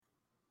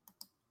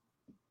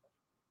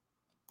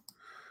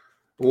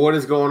What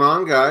is going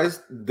on,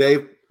 guys?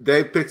 Dave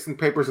Picks and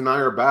Papers and I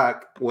are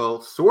back.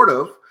 Well, sort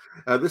of.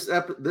 This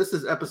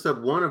is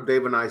episode 1 of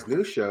Dave and I's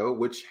new show,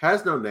 which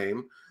has no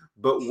name,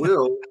 but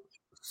will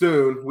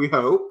soon, we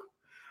hope.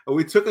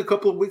 We took a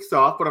couple of weeks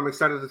off, but I'm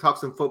excited to talk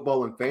some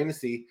football and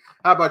fantasy.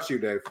 How about you,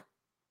 Dave?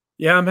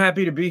 Yeah, I'm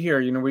happy to be here.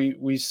 You know,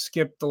 we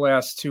skipped the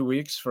last 2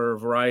 weeks for a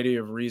variety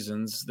of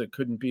reasons that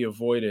couldn't be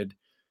avoided,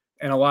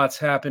 and a lot's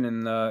happened in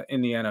the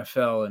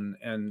NFL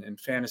and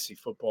fantasy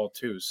football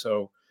too.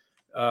 So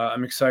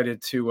I'm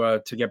excited to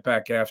get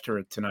back after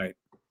it tonight.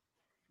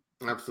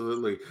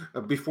 Absolutely.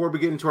 Before we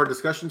get into our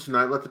discussion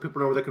tonight, let the people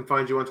know where they can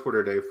find you on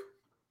Twitter, Dave.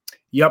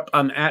 Yep,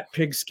 I'm at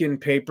Pigskin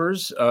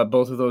Papers.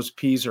 Both of those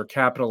P's are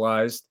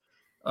capitalized.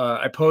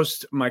 I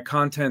post my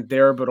content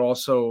there, but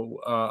also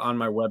on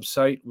my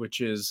website,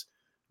 which is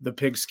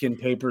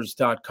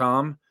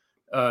thepigskinpapers.com.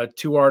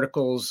 2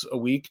 articles a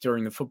week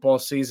during the football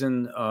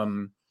season.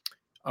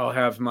 I'll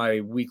have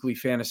my weekly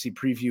fantasy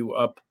preview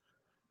up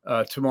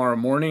tomorrow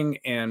morning,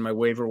 and my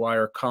waiver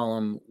wire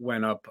column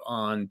went up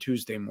on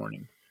Tuesday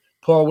morning.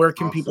 Paul, where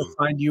can people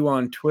find you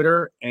on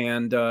Twitter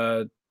and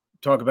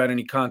talk about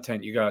any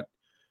content you got?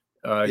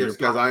 Yes,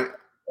 guys,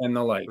 and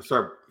the like.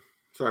 Sorry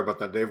about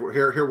that, Dave.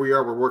 Here we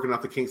are. We're working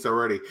out the kinks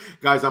already.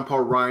 Guys, I'm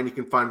Paul Ryan. You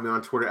can find me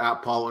on Twitter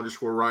at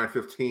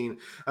Paul_Ryan15.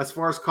 As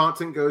far as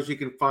content goes, you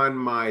can find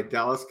my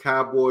Dallas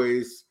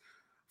Cowboys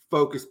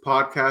focused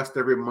podcast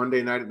every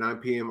Monday night at 9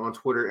 p.m. on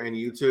Twitter and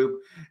YouTube.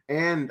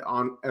 And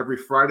on every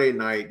Friday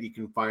night, you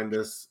can find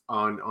us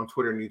on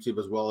Twitter and YouTube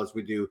as well as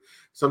we do.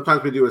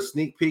 Sometimes we do a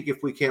sneak peek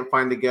if we can't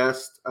find a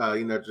guest,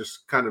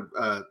 just kind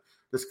of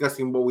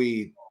discussing what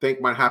we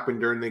think might happen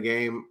during the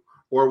game.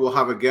 Or we'll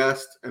have a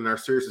guest, and our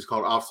series is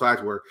called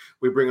Offsides, where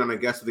we bring on a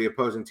guest of the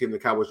opposing team the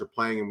Cowboys are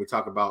playing, and we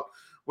talk about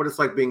what it's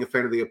like being a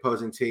fan of the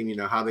opposing team,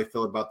 how they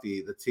feel about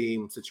the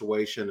team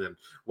situation and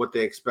what they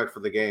expect for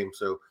the game.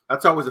 So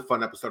that's always a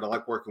fun episode. I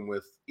like working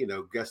with,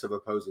 guests of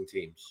opposing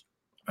teams.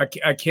 I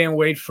can't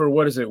wait for,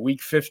 what is it,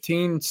 week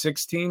 15,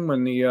 16,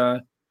 when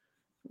the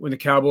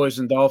Cowboys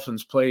and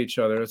Dolphins play each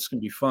other. It's going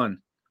to be fun.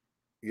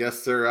 Yes,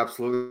 sir.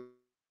 Absolutely.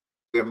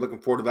 I'm looking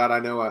forward to that. I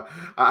know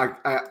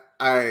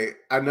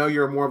I know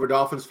you're more of a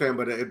Dolphins fan,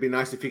 but it'd be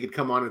nice if you could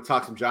come on and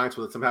talk some Giants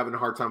with us. I'm having a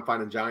hard time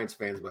finding Giants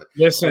fans, but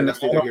listen,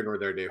 that's neither here nor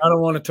there, Dave. I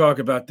don't want to talk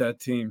about that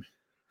team.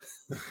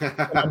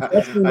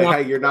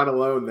 Hey, you're not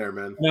alone there,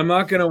 man. And I'm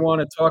not going to want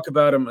to talk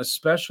about them,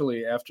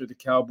 especially after the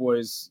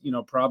Cowboys,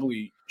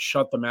 probably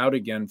shut them out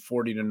again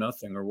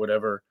 40-0 or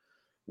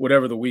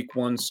whatever the week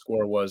 1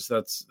 score was.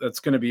 That's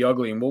going to be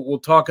ugly, and we'll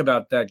talk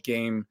about that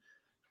game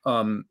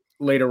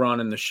later on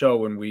in the show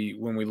when we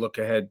look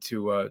ahead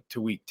to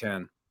week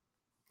 10.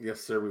 Yes,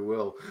 sir, we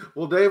will.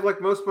 Well, Dave, like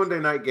most Monday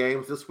night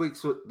games, this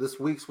week's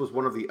was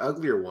one of the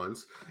uglier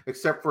ones,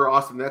 except for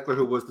Austin Eckler,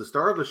 who was the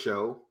star of the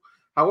show.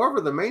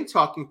 However, the main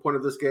talking point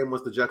of this game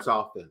was the Jets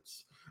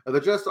offense. The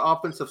Jets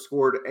offense have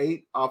scored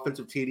 8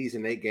 offensive TDs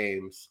in 8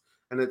 games,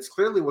 and it's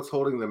clearly what's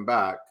holding them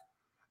back.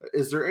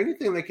 Is there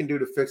anything they can do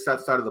to fix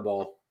that side of the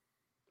ball?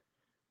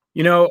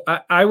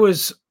 I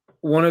was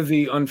one of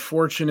the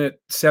unfortunate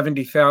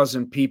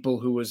 70,000 people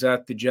who was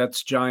at the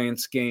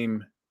Jets-Giants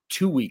game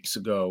 2 weeks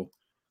ago.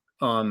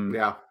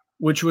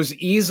 Which was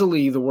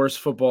easily the worst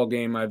football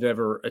game I've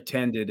ever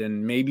attended,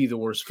 and maybe the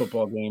worst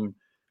football game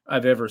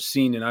I've ever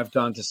seen. And I've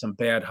gone to some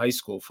bad high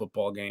school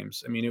football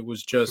games. I mean, it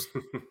was just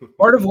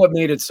part of what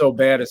made it so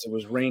bad is it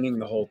was raining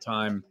the whole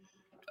time.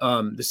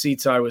 The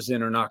seats I was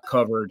in are not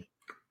covered.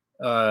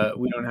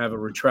 We don't have a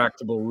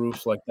retractable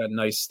roof like that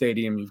nice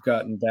stadium you've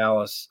got in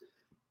Dallas.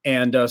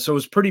 And so it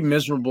was pretty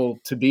miserable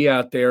to be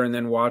out there and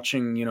then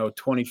watching,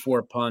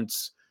 24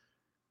 punts,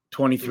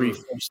 23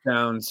 first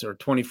downs or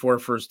 24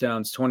 first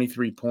downs,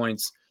 23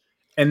 points.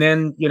 And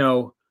then,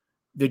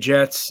 the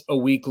Jets a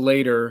week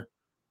later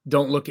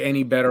don't look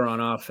any better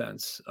on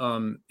offense.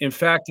 In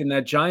fact, in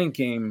that Giant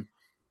game,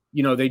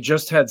 they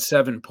just had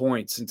 7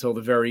 points until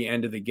the very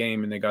end of the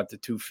game, and they got the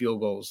 2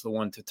 field goals, the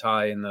one to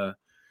tie and the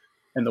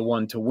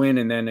one to win.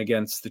 And then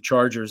against the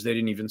Chargers, they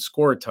didn't even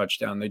score a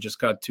touchdown. They just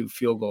got 2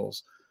 field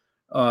goals.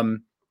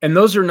 And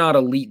those are not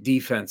elite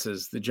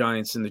defenses, the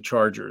Giants and the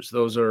Chargers.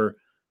 Those are,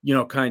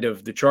 kind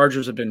of, the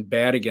Chargers have been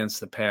bad against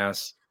the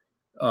pass.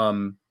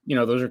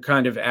 Those are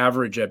kind of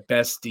average at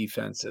best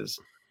defenses.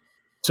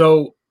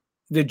 So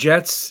the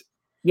Jets,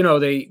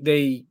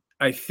 they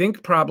I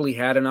think probably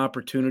had an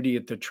opportunity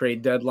at the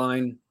trade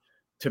deadline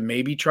to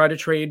maybe try to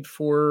trade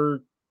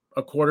for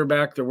a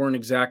quarterback. There weren't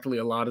exactly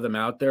a lot of them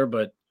out there,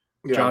 but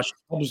yeah.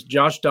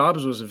 Josh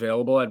Dobbs was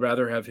available. I'd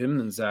rather have him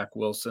than Zach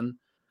Wilson.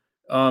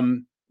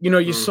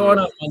 You saw it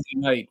on Monday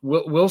night.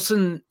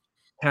 Wilson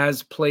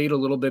has played a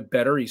little bit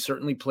better. He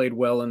certainly played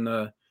well in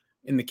the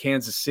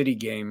Kansas City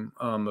game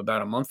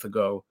about a month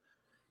ago,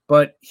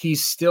 but he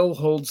still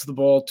holds the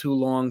ball too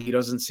long. He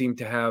doesn't seem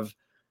to have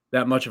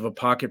that much of a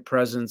pocket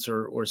presence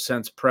or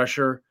sense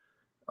pressure.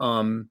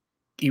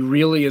 He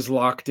really is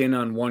locked in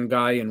on one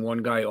guy and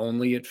one guy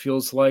only, it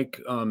feels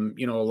like. A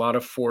lot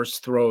of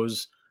forced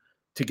throws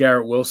to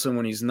Garrett Wilson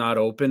when he's not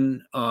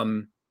open,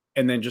 and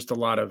then just a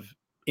lot of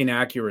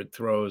inaccurate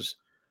throws.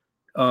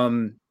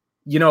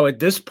 At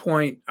this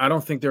point, I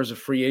don't think there's a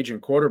free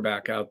agent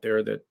quarterback out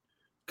there that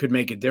could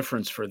make a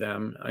difference for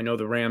them. I know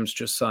the Rams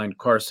just signed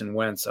Carson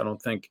Wentz. I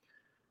don't think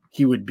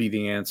he would be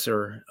the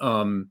answer.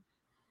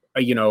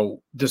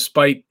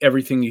 Despite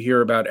everything you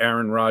hear about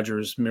Aaron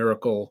Rodgers'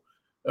 miracle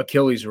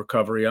Achilles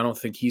recovery, I don't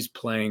think he's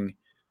playing,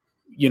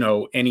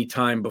 any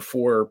time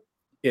before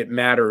it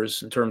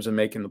matters in terms of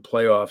making the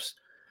playoffs.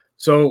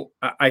 So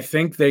I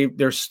think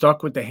they're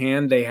stuck with the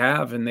hand they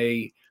have, and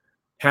they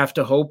have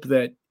to hope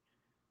that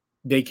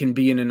they can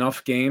be in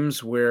enough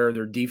games where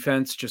their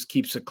defense just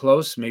keeps it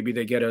close. Maybe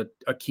they get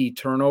a key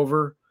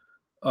turnover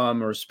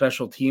or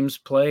special teams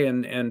play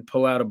and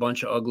pull out a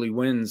bunch of ugly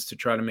wins to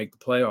try to make the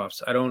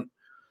playoffs. I don't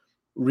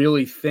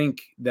really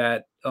think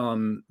that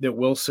that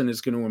Wilson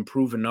is going to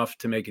improve enough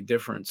to make a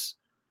difference.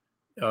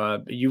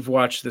 You've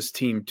watched this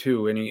team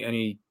too.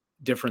 Any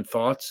different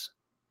thoughts?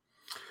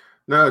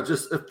 No,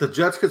 just if the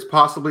Jets could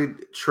possibly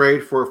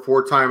trade for a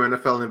 4-time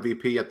NFL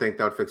MVP, I think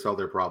that would fix all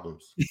their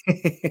problems.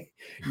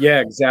 Yeah,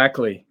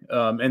 exactly.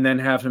 And then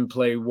have him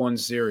play one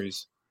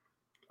series.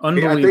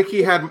 Unbelievable. I think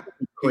he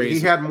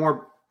had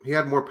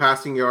more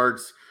passing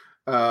yards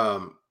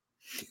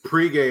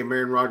pregame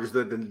Aaron Rodgers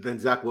than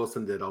Zach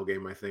Wilson did all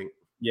game, I think.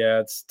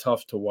 Yeah, it's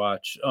tough to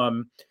watch.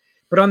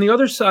 But on the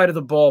other side of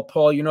the ball,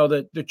 Paul,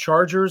 the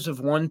Chargers have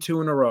won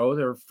 2 in a row.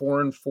 They're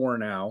 4-4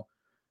 now.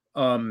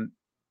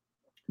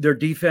 Their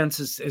defense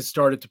has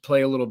started to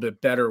play a little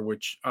bit better,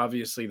 which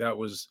obviously that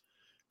was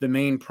the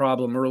main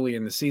problem early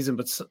in the season.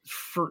 But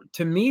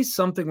to me,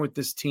 something with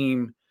this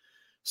team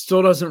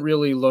still doesn't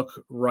really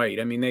look right.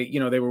 I mean,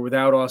 they were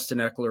without Austin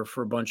Eckler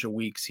for a bunch of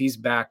weeks. He's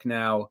back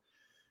now.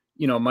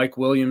 Mike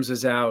Williams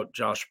is out.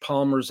 Josh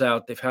Palmer's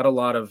out. They've had a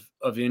lot of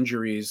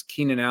injuries.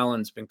 Keenan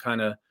Allen's been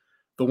kind of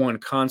the one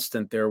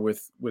constant there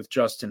with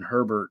Justin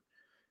Herbert.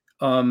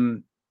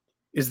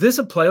 Is this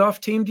a playoff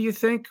team, do you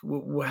think?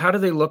 How do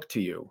they look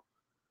to you?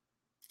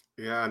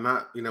 Yeah,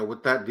 not,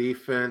 with that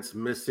defense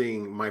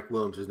missing Mike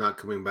Williams, who's not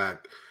coming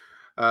back.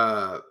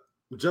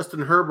 Justin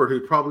Herbert,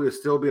 who probably is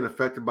still being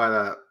affected by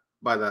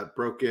that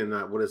broken,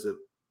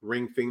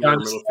 ring finger,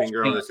 middle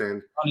finger on his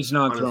hand,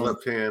 on his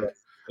left hand.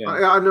 Yeah.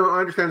 I know, I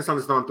understand it's on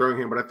his non-throwing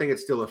hand, but I think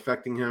it's still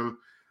affecting him.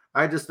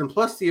 And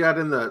plus you add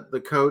in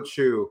the coach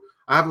who,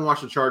 I haven't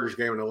watched the Chargers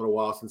game in a little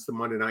while since the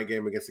Monday night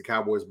game against the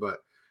Cowboys, but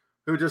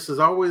who just has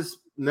always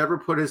never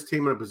put his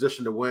team in a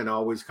position to win,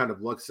 always kind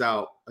of looks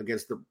out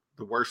against the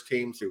worst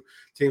teams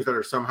that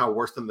are somehow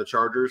worse than the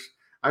Chargers.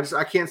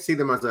 I can't see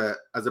them as a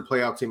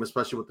playoff team,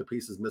 especially with the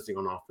pieces missing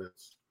on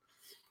offense.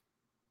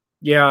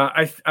 Yeah,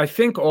 I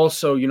think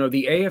also,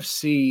 the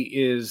AFC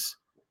is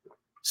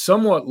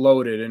somewhat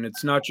loaded, and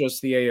it's not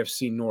just the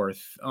AFC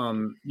North.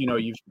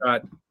 You've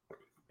got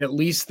at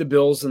least the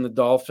Bills and the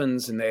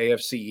Dolphins in the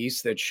AFC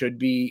East that should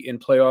be in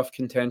playoff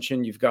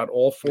contention. You've got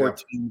all 4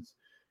 teams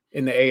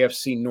in the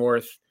AFC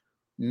North.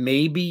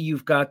 Maybe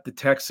you've got the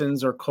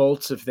Texans or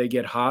Colts if they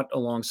get hot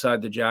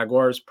alongside the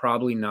Jaguars.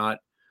 Probably not.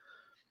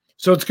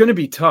 So it's going to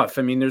be tough.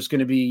 I mean, there's going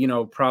to be,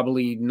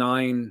 probably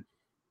 9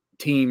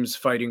 teams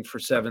fighting for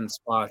 7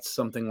 spots,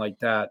 something like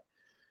that.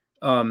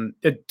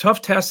 A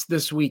tough test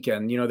this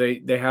weekend.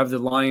 They have the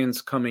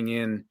Lions coming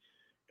in.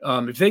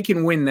 If they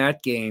can win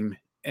that game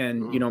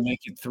and,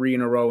 make it 3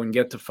 in a row and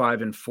get to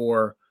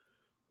 5-4,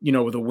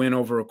 with a win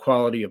over a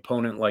quality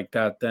opponent like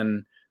that,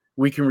 then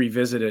we can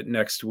revisit it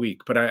next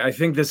week. But I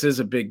think this is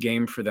a big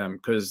game for them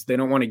because they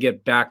don't want to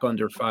get back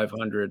under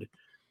 500,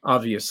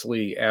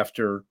 obviously,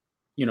 after,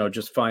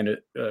 just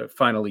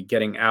finally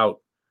getting out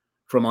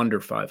from under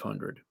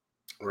 500.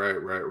 Right.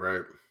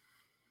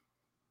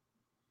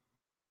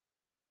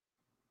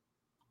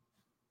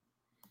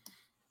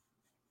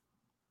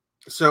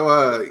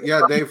 So,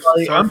 Dave,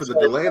 sorry for the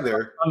delay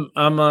there.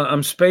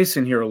 I'm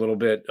spacing here a little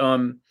bit.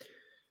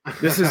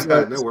 This is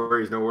no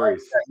worries.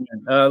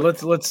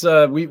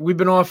 We've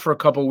been off for a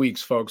couple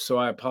weeks, folks, so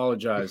I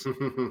apologize.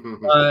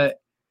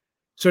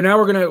 So now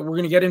we're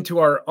gonna get into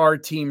our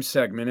team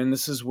segment, and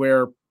this is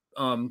where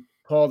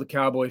Paul, the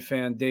Cowboy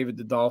fan, David,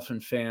 the Dolphin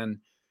fan,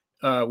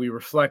 we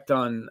reflect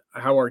on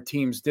how our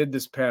teams did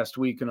this past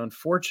week, and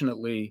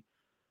unfortunately,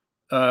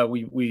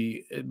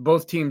 we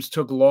both teams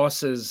took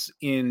losses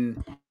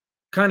in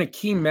kind of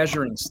key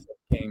measuring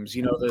games.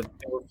 They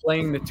were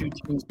playing the 2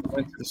 teams that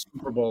went to the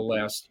Super Bowl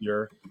last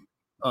year,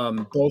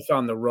 both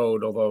on the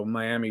road, although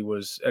Miami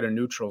was at a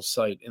neutral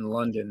site in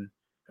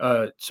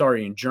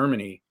in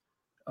Germany,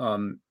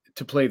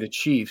 to play the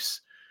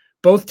Chiefs.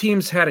 Both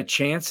teams had a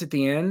chance at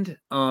the end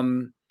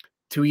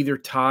to either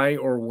tie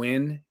or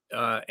win,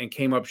 and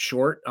came up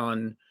short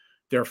on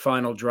their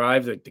final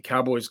drive. The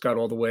Cowboys got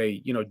all the way,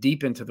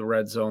 deep into the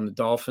red zone. The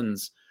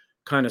Dolphins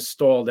kind of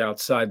stalled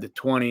outside the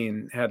 20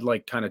 and had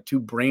kind of 2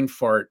 brain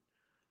fart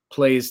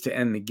plays to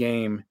end the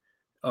game.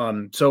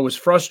 So it was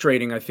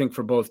frustrating, I think,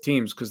 for both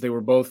teams because they were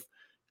both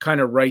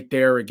kind of right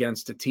there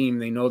against a team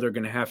they know they're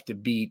going to have to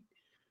beat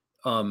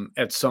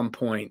at some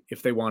point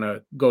if they want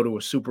to go to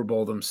a Super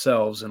Bowl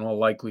themselves, in all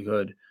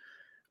likelihood.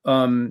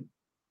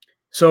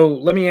 So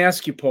let me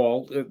ask you,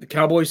 Paul, the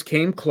Cowboys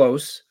came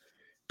close,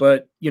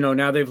 But,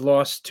 now they've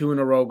lost 2 in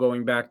a row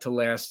going back to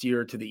last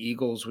year to the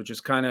Eagles, which is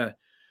kind of,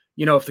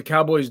 if the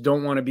Cowboys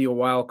don't want to be a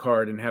wild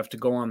card and have to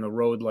go on the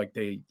road like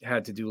they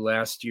had to do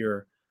last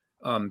year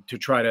to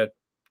try to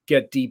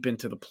get deep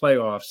into the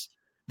playoffs,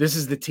 this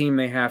is the team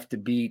they have to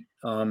beat.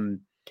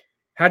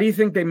 How do you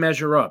think they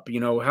measure up?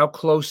 How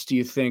close do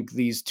you think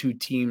these two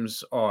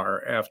teams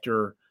are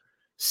after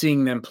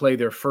seeing them play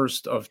their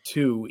first of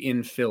 2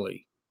 in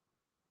Philly?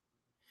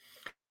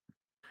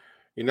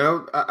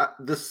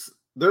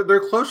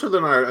 They're closer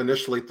than I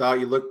initially thought.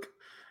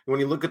 When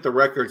you look at the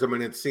records, I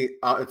mean, it's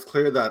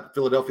clear that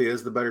Philadelphia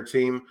is the better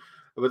team.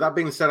 But that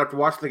being said, after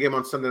watching the game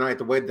on Sunday night,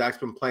 the way Dak's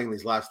been playing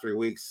these last 3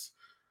 weeks,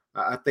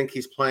 I think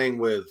he's playing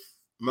with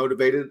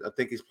motivated. I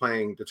think he's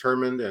playing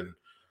determined, and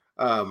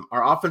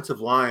our offensive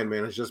line,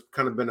 man, has just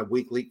kind of been a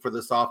weak link for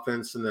this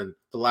offense, and then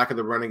the lack of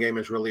the running game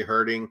is really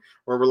hurting.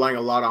 We're relying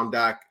a lot on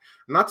Dak.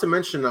 Not to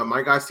mention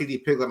my guy CD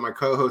Piglet, my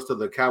co-host of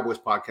the Cowboys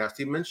podcast,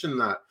 he mentioned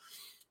that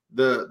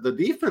the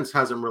defense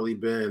hasn't really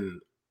been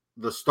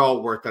the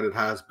stalwart that it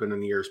has been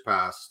in years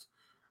past.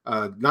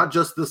 Not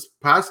just this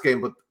past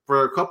game, but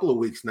for a couple of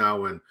weeks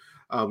now. And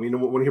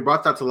when he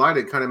brought that to light,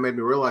 it kind of made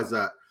me realize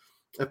that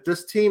if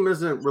this team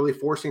isn't really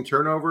forcing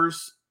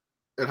turnovers,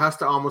 it has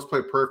to almost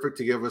play perfect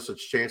to give us a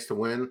chance to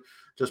win,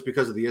 just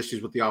because of the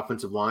issues with the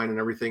offensive line and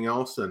everything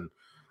else. And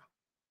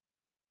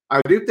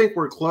I do think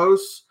we're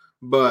close,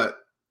 but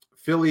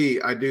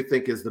Philly, I do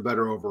think, is the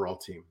better overall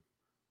team.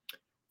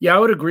 Yeah, I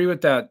would agree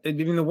with that. I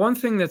mean, the one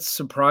thing that's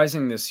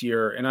surprising this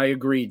year, and I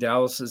agree,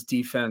 Dallas's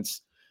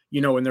defense,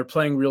 when they're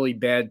playing really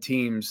bad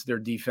teams, their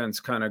defense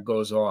kind of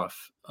goes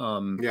off.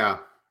 Yeah.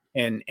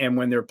 And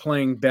when they're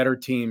playing better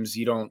teams,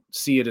 you don't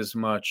see it as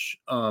much.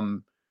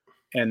 And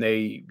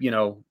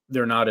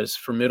they're not as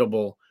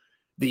formidable.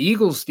 The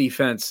Eagles'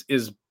 defense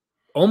is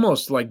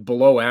almost like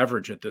below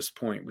average at this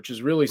point, which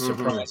is really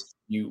surprising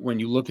when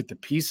you look at the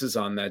pieces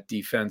on that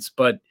defense.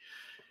 But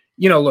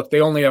look,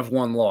 they only have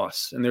 1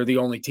 loss, and they're the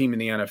only team in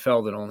the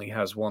NFL that only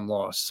has 1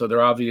 loss. So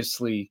they're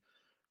obviously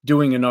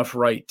doing enough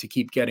right to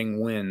keep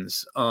getting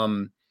wins.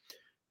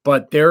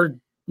 But their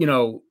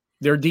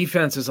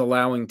defense is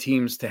allowing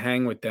teams to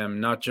hang with them,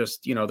 not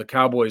just, the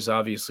Cowboys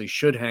obviously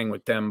should hang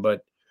with them,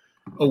 but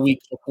a week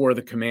before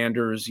the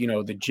Commanders,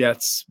 the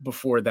Jets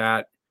before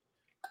that.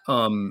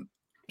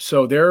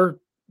 So they're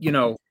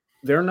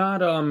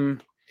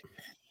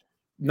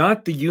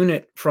not the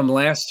unit from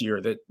last year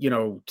that,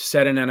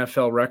 set an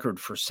NFL record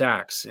for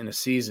sacks in a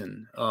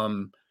season.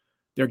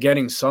 They're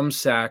getting some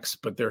sacks,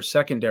 but their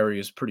secondary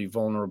is pretty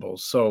vulnerable.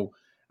 So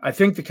I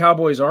think the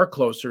Cowboys are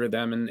closer to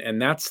them,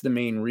 and that's the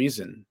main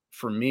reason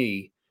for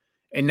me.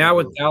 And now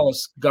with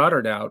Dallas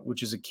Goedert out,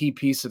 which is a key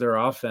piece of their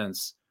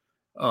offense,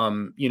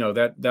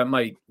 that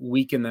might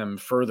weaken them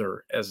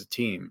further as a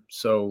team.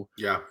 So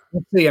yeah,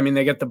 let's see. I mean,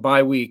 they get the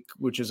bye week,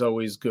 which is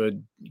always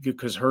good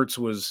because Hurts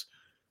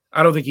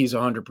I don't think he's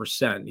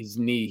 100%.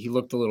 He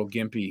looked a little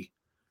gimpy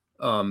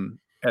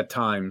at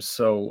times.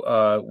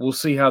 So we'll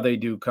see how they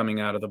do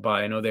coming out of the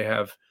bye. I know they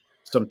have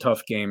some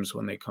tough games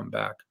when they come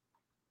back.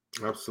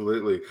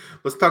 Absolutely.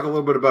 Let's talk a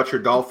little bit about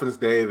your Dolphins,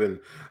 Dave. And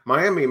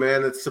Miami,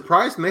 man, it's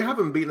surprising they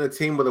haven't beaten a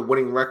team with a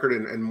winning record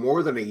in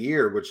more than a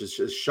year, which is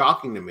just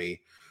shocking to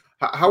me.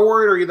 How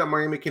worried are you that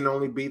Miami can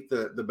only beat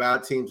the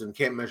bad teams and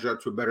can't measure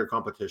up to a better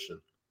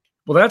competition?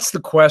 Well, that's the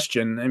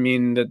question. I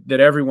mean, that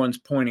everyone's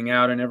pointing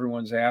out and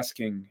everyone's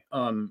asking.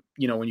 When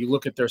you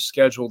look at their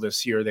schedule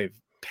this year, they've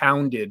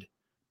pounded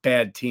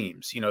bad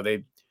teams.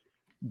 They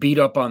beat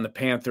up on the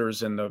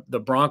Panthers and the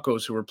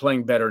Broncos, who are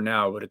playing better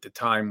now, but at the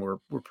time were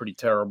pretty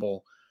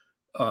terrible.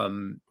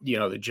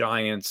 The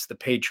Giants, the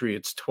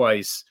Patriots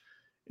twice.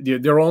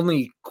 Their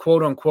only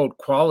quote unquote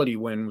quality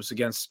win was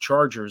against the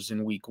Chargers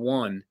in week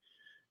 1.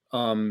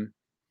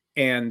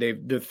 And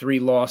the 3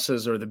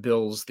 losses are the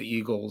Bills, the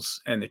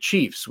Eagles, and the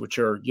Chiefs, which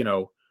are,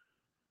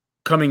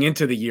 coming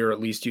into the year, at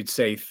least you'd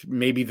say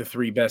maybe the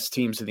 3 best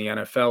teams in the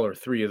NFL or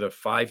 3 of the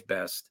 5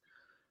 best.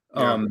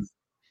 Yeah.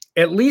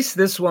 At least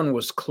this one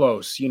was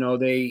close.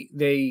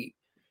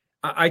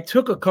 I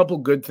took a couple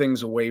good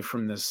things away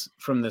from this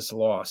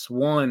loss.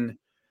 One,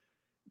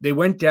 they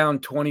went down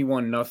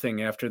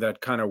 21-0 after that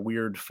kind of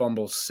weird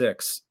fumble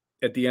 6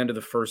 at the end of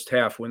the first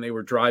half when they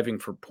were driving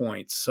for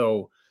points.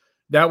 So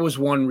that was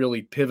one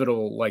really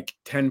pivotal, like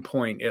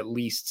 10-point at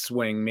least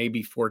swing,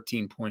 maybe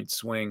 14-point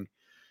swing.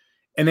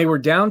 And they were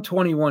down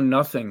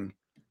 21-0,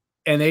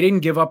 and they didn't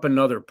give up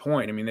another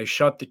point. I mean, they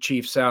shut the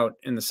Chiefs out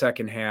in the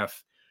second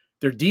half.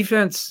 Their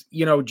defense,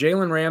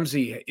 Jalen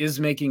Ramsey is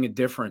making a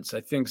difference.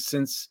 I think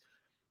since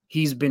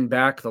he's been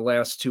back the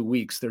last 2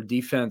 weeks, their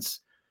defense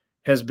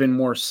has been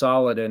more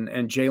solid, and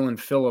Jalen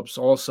Phillips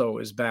also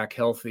is back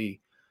healthy.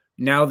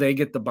 Now they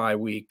get the bye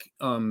week,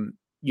 a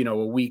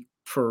week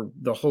for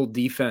the whole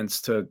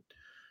defense to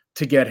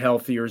get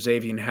healthier.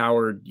 Xavier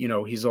Howard,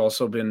 he's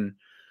also been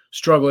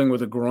struggling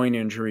with a groin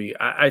injury.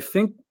 I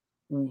think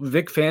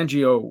Vic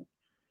Fangio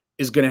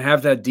is going to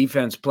have that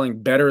defense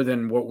playing better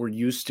than what we're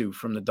used to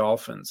from the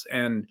Dolphins.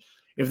 And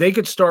if they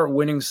could start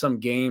winning some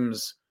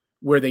games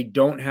where they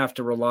don't have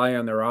to rely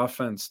on their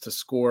offense to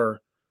score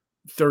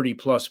 30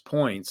 plus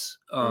points.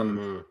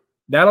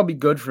 That'll be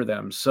good for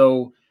them.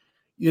 So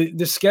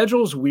the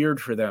schedule's weird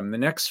for them. The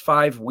next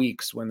 5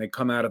 weeks when they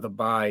come out of the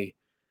bye,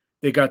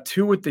 they got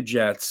 2 with the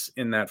Jets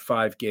in that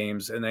 5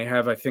 games, and they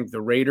have, I think,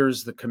 the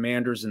Raiders, the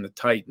Commanders, and the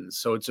Titans.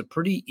 So it's a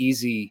pretty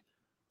easy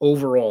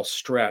overall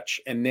stretch.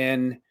 And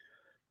then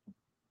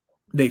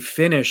they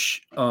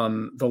finish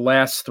the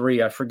last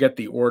 3. I forget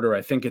the order.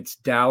 I think it's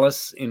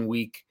Dallas in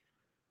week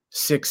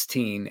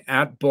 16,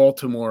 at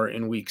Baltimore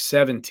in week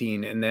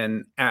 17, and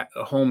then at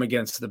home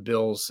against the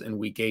Bills in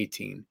week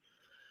 18.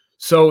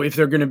 So if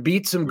they're going to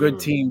beat some good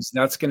teams,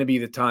 that's going to be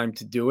the time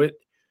to do it.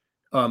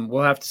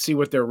 We'll have to see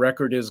what their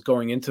record is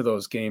going into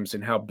those games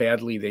and how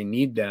badly they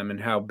need them and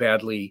how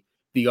badly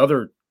the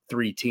other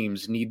 3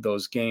 teams need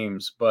those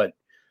games. But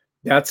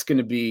that's going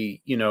to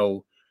be,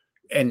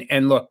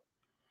 and look,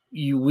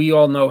 we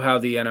all know how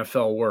the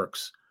NFL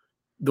works.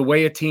 The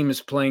way a team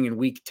is playing in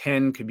week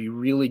 10 could be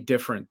really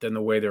different than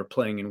the way they're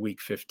playing in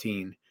week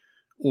 15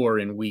 or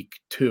in week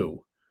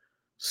 2.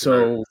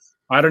 So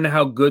I don't know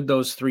how good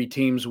those 3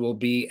 teams will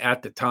be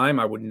at the time.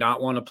 I would not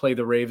want to play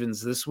the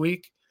Ravens this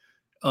week.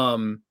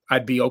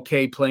 I'd be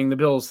okay playing the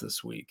Bills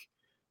this week.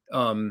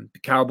 The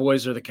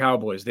Cowboys are the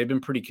Cowboys. They've been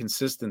pretty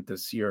consistent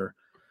this year.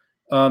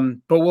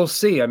 But we'll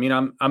see. I mean,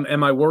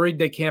 am I worried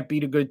they can't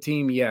beat a good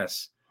team?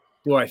 Yes.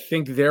 Do I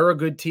think they're a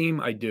good team?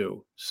 I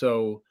do.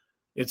 So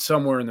it's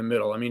somewhere in the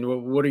middle. I mean,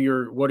 what are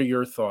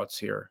your thoughts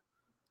here?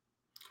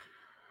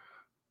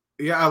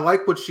 Yeah, I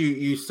like what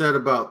you said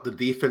about the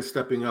defense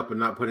stepping up and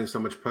not putting so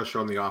much pressure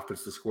on the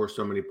offense to score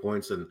so many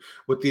points, and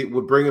with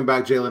bringing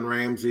back Jalen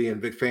Ramsey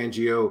and Vic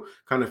Fangio,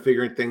 kind of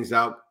figuring things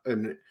out.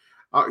 And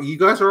you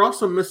guys are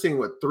also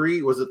missing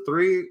 3? Was it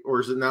 3 or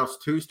is it now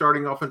 2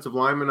 starting offensive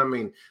linemen? I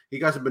mean, you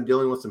guys have been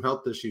dealing with some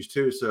health issues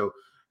too, so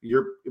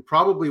you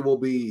probably will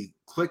be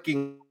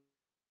clicking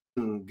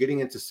and getting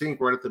into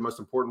sync right at the most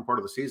important part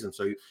of the season.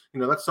 So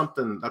that's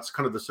something that's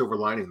kind of the silver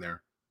lining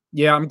there.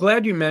 Yeah, I'm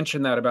glad you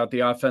mentioned that about the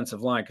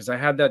offensive line because I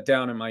had that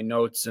down in my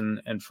notes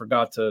and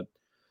forgot to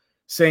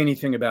say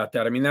anything about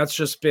that. I mean, that's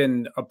just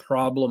been a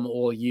problem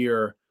all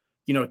year.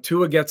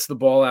 Tua gets the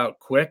ball out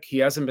quick. He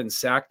hasn't been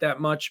sacked that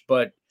much,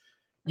 but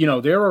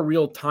they're a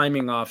real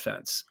timing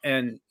offense.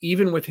 And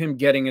even with him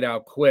getting it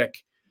out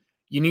quick,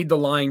 you need the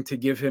line to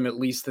give him at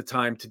least the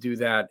time to do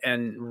that.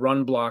 And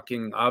run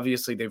blocking,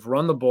 obviously, they've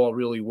run the ball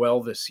really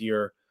well this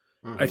year.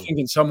 I think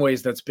in some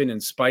ways that's been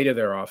in spite of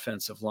their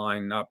offensive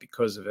line, not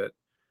because of it.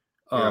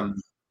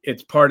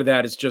 It's part of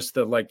that is just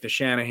the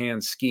Shanahan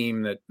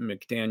scheme that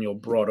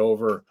McDaniel brought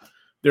over.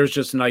 There's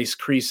just nice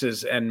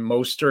creases, and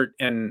Mostert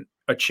and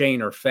a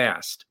chain are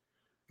fast.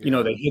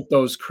 They hit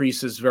those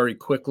creases very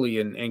quickly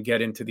and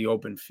get into the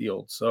open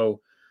field.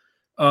 So,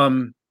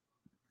 hopefully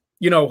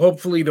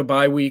the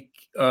bye week,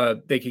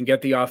 they can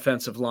get the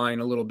offensive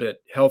line a little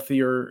bit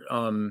healthier,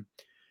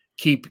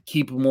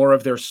 keep more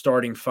of their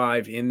starting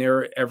 5 in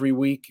there every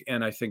week.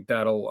 And I think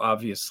that'll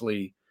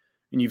obviously,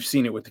 and you've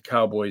seen it with the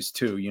Cowboys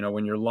too,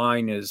 when your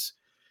line is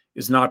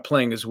not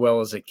playing as well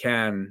as it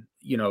can,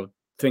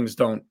 things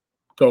don't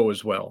go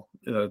as well.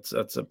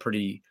 That's a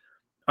pretty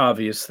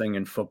obvious thing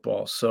in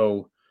football.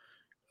 So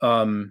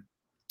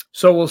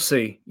we'll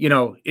see.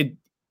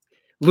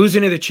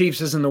 Losing to the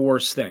Chiefs isn't the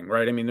worst thing,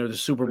 right? I mean, they're the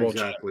Super Bowl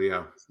exactly,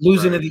 champions.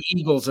 Losing to the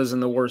Eagles isn't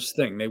the worst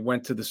thing. They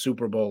went to the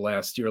Super Bowl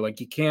last year.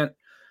 You can't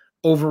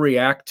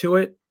overreact to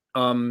it.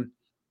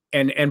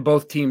 And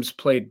both teams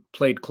played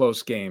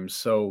close games.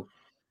 So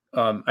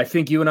I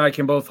think you and I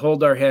can both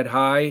hold our head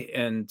high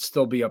and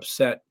still be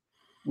upset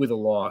with a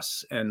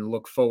loss and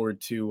look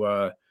forward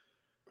to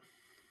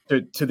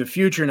the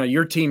future. Now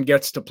your team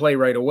gets to play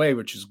right away,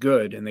 which is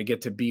good, and they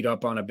get to beat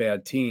up on a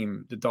bad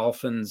team. The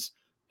Dolphins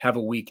have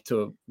a week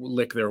to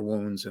lick their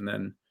wounds and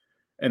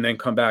then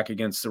come back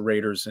against the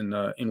Raiders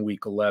in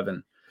week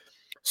 11.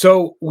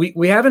 So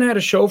we haven't had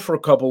a show for a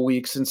couple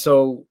weeks, and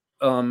so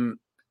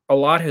a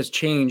lot has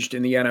changed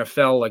in the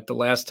NFL. Like the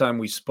last time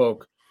we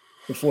spoke,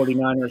 the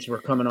 49ers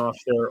were coming off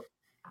their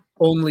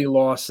only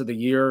loss of the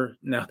year.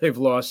 Now they've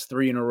lost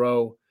 3 in a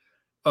row.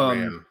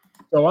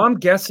 So I'm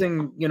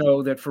guessing,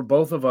 that for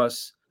both of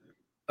us,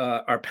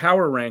 our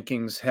power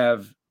rankings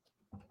have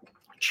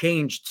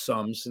changed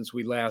some since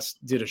we last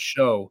did a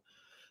show.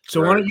 So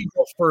why don't you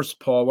go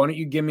first, Paul? Why don't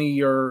you give me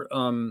your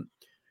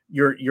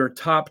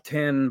top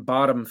 10,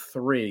 bottom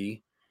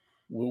 3,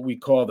 what we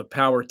call the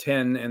power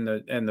 10 and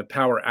the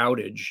power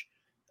outage,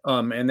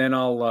 and then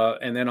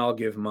I'll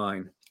give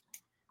mine.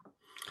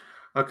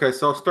 Okay,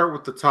 so I'll start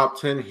with the top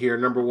 10 here.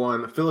 Number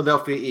 1,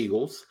 Philadelphia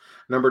Eagles.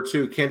 Number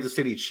 2, Kansas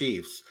City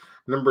Chiefs.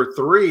 Number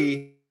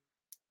 3,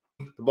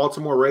 the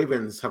Baltimore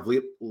Ravens have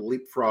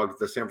leapfrogged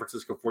the San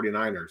Francisco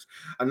 49ers.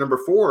 Number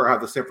 4, I have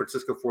the San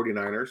Francisco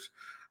 49ers.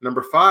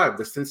 Number 5,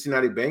 the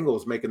Cincinnati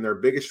Bengals making their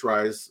biggest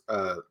rise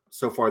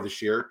so far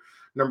this year.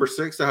 Number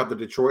 6, I have the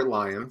Detroit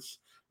Lions.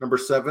 Number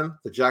 7,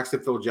 the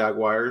Jacksonville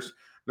Jaguars.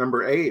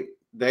 Number 8,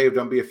 Dave,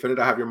 don't be offended,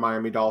 I have your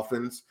Miami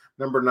Dolphins.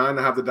 Number 9,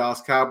 I have the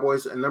Dallas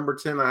Cowboys. And number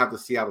 10, I have the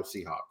Seattle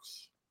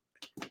Seahawks.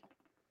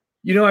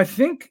 I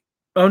think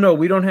Oh, no,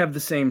 we don't have the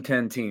same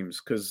 10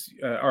 teams because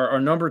our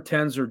number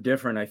 10s are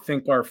different. I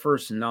think our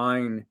first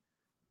 9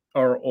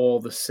 are all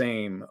the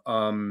same,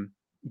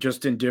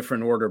 just in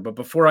different order. But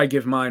before I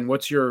give mine,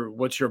 what's your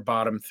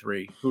bottom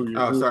 3? Oh,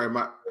 Who sorry,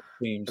 in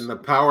teams? the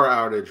power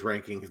outage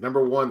rankings.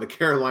 Number 1, the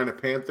Carolina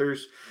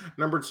Panthers.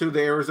 Number 2,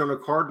 the Arizona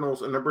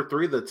Cardinals, and number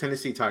 3, the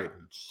Tennessee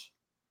Titans.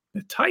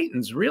 The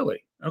Titans,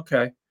 really?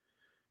 Okay.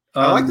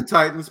 I like the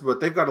Titans, but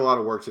they've got a lot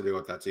of work to do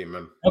with that team,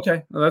 man.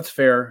 Okay, well, that's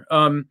fair.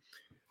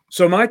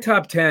 So my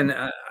top 10,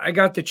 I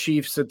got the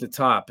Chiefs at the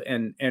top,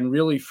 and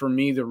really for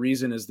me, the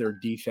reason is their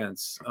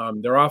defense.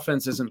 Their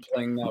offense isn't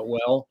playing that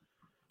well.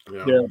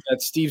 Yeah.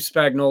 That Steve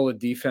Spagnuolo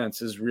defense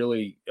has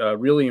really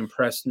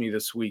impressed me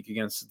this week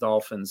against the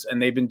Dolphins,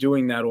 and they've been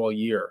doing that all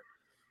year.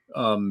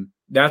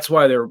 That's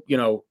why they're,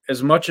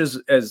 as much as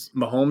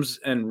Mahomes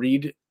and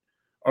Reed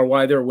are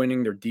why they're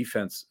winning, their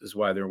defense is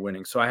why they're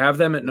winning. So I have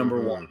them at number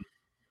 1.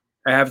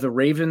 I have the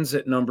Ravens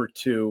at number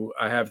 2.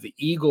 I have the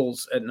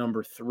Eagles at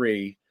number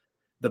 3.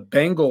 The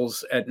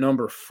Bengals at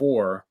number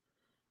 4,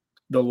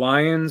 the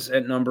Lions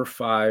at number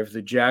 5,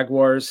 the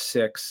Jaguars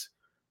 6,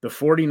 the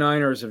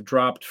 49ers have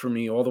dropped for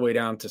me all the way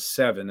down to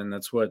 7, and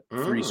that's what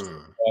 3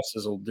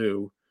 losses will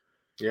do.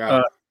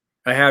 Yeah.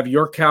 I have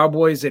your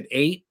Cowboys at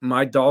 8,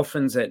 my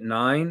Dolphins at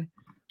 9,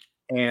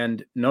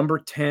 and number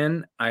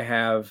 10, I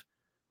have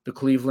the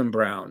Cleveland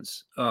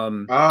Browns.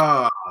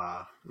 Yeah,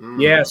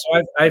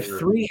 so I have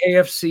 3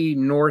 AFC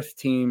North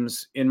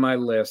teams in my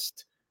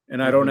list,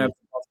 and I don't have the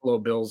Buffalo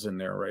Bills in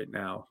there right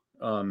now.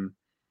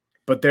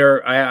 But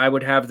I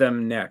would have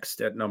them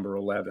next at number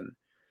 11.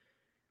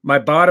 My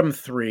bottom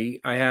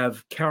 3, I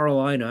have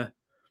Carolina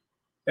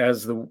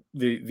as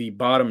the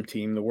bottom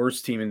team, the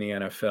worst team in the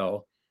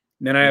NFL.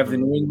 And then I have the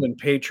New England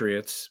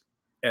Patriots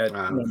at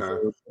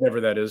number,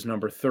 whatever that is,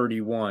 number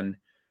 31.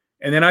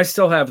 And then I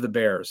still have the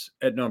Bears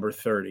at number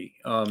 30.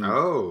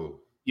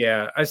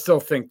 Yeah, I still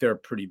think they're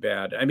pretty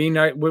bad. I mean,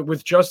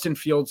 with Justin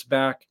Fields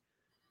back,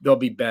 they'll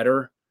be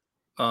better.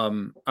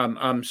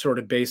 I'm sort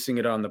of basing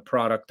it on the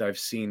product I've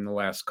seen the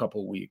last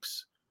couple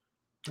weeks.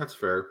 That's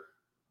fair.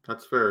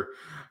 That's fair.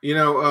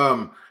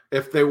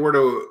 If they were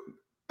to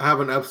have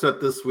an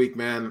upset this week,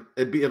 man,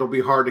 it'll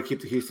be hard to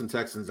keep the Houston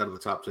Texans out of the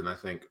top 10, I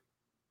think.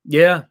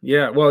 Yeah.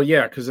 Well,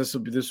 yeah, because this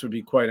would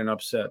be quite an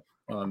upset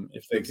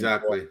if they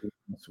exactly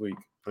this week.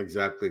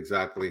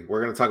 Exactly.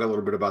 We're going to talk a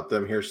little bit about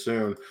them here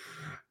soon.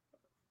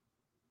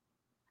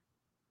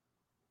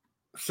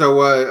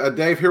 So,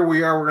 Dave, here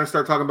we are. We're going to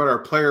start talking about our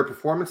player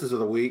performances of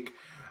the week.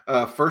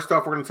 First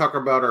off, we're going to talk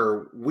about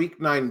our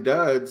Week 9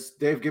 duds.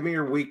 Dave, give me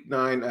your Week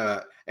 9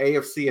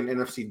 AFC and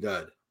NFC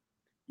dud.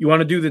 You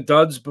want to do the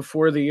duds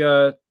before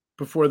the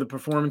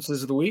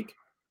performances of the week?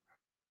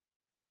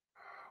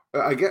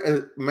 I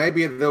guess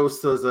maybe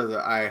those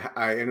I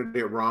entered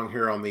it wrong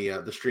here on the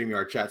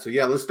StreamYard chat. So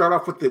yeah, let's start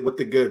off with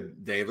the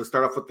good, Dave. Let's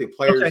start off with the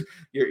players. Okay.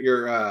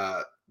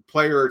 Your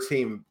player or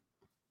team.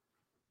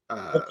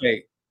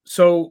 Okay,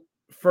 so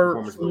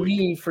for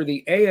me, for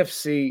the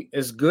AFC,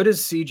 as good as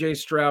CJ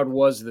Stroud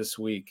was this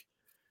week,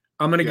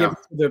 I'm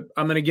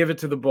gonna give it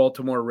to the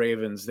Baltimore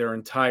Ravens, their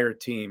entire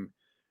team.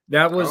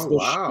 That was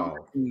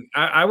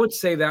I would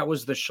say that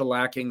was the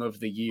shellacking of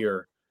the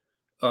year.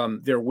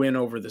 Their win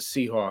over the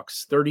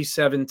Seahawks,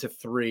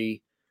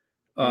 37-3.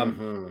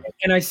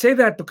 And I say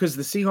that because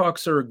the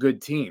Seahawks are a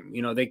good team.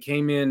 They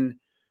came in,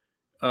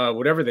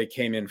 whatever they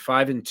came in,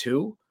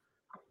 5-2.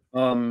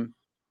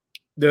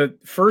 The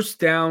first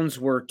downs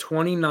were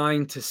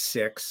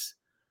 29-6.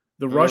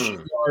 The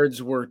rushing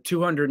yards were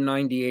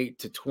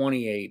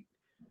 298-28.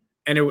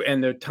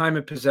 And the time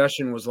of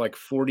possession was like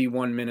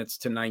 41 minutes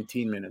to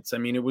 19 minutes. I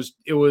mean, it was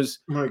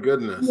my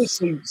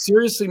goodness.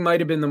 Seriously might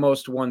have been the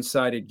most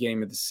one-sided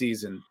game of the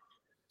season.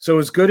 So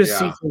as good as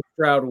CJ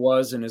Stroud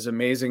was, and as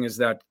amazing as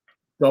that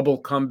double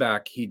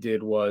comeback he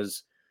did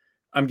was,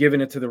 I'm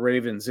giving it to the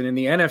Ravens. And in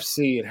the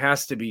NFC, it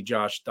has to be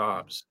Josh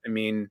Dobbs. I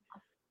mean,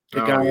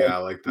 I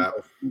like that.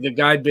 The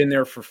guy'd been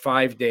there for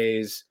 5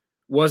 days,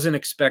 wasn't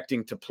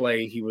expecting to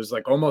play. He was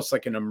like almost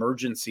like an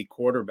emergency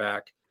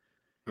quarterback.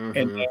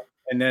 And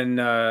then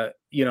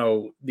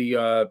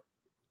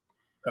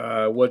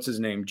what's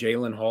his name?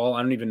 Jalen Hall.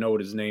 I don't even know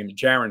what his name is.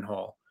 Jaron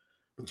Hall.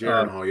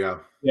 Hall, yeah.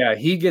 Yeah,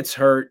 he gets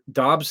hurt.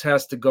 Dobbs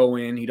has to go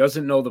in. He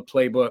doesn't know the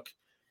playbook.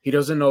 He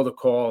doesn't know the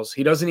calls.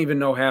 He doesn't even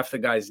know half the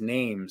guys'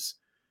 names.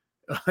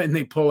 And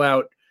they pull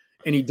out,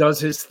 and he does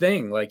his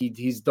thing like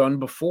he's done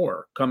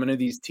before, coming to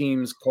these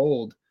teams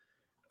cold.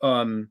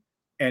 And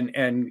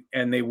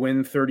they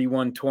win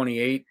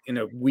 31-28 in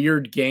a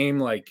weird game.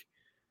 Like,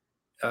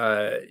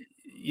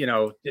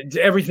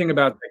 everything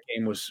about that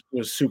game was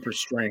super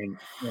strange.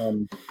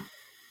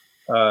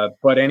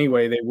 But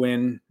anyway, they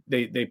win.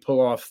 They pull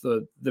off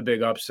the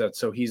big upset.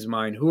 So he's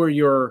mine. Who are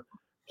your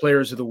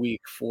players of the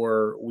week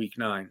for Week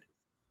 9?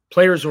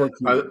 Players or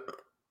team?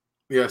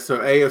 Yeah, so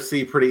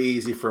AFC pretty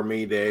easy for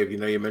me, Dave. You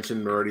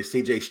mentioned already.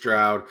 CJ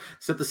Stroud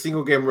set the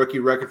single game rookie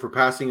record for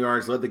passing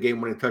yards, led the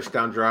game-winning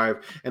touchdown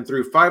drive, and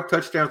threw 5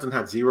 touchdowns and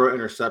had 0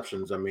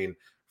 interceptions. I mean,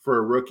 for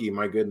a rookie,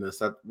 my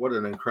goodness, what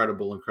an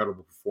incredible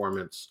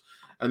performance.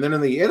 And then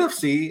in the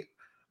NFC,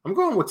 I'm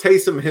going with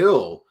Taysom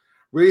Hill.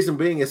 Reason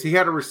being is he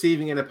had a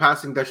receiving and a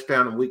passing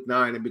touchdown in week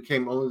 9 and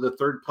became only the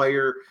 3rd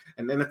player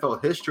in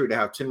NFL history to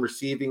have 10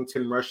 receiving,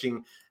 10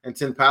 rushing, and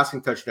 10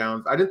 passing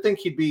touchdowns. I didn't think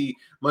he'd be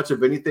much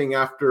of anything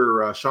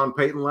after Sean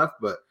Payton left,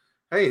 but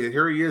hey,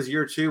 here he is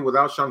year 2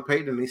 without Sean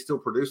Payton, and he's still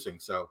producing.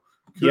 So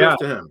kudos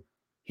to him.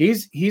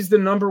 He's the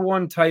number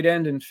 1 tight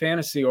end in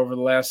fantasy over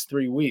the last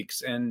 3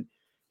 weeks, and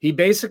he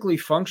basically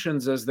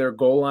functions as their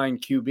goal line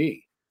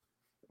QB.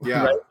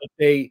 Yeah.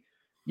 Right?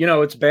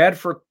 It's bad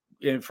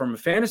from a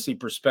fantasy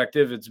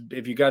perspective. It's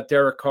if you got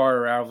Derek Carr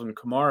or Alvin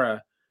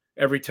Kamara,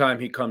 every time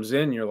he comes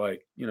in, you're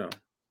like,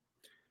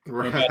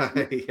 right,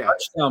 yeah.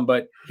 touchdown,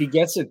 but he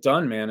gets it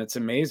done, man. It's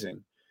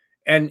amazing.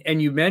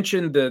 And you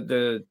mentioned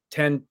the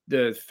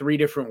 3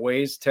 different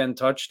ways, 10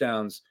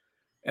 touchdowns,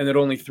 and that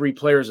only 3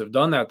 players have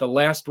done that. The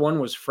last one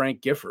was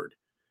Frank Gifford,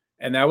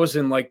 and that was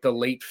in like the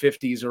late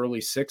 50s, early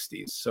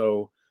 60s.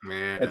 So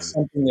it's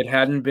something that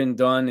hadn't been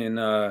done in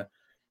a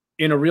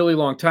really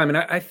long time. And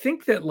I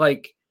think that,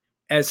 like,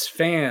 as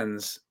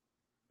fans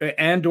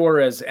and or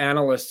as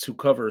analysts who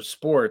cover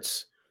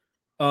sports,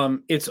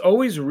 it's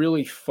always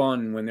really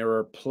fun when there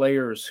are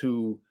players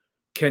who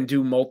can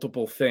do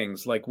multiple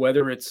things, like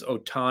whether it's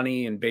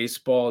Ohtani in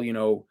baseball,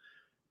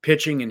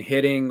 pitching and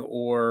hitting,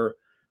 or,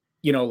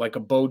 like a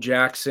Bo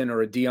Jackson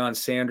or a Deion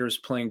Sanders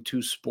playing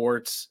 2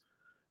 sports.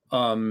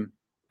 And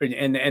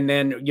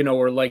then,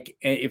 or like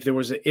if there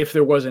was an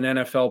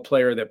NFL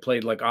player that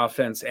played like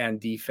offense and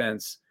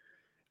defense.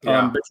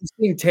 But just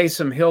seeing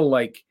Taysom Hill,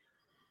 like,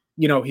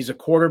 he's a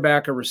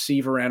quarterback, a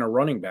receiver, and a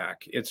running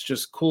back. It's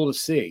just cool to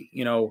see.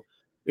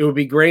 It would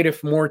be great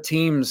if more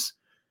teams,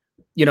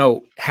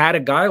 had a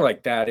guy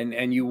like that.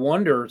 And you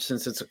wonder,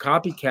 since it's a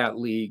copycat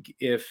league,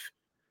 if,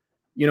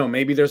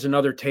 maybe there's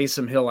another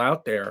Taysom Hill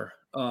out there,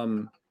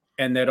 and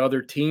that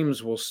other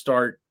teams will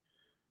start,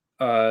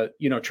 trying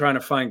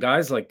to find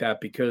guys like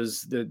that,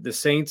 because the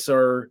Saints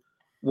are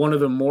one of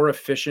the more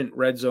efficient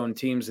red zone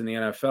teams in the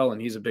NFL,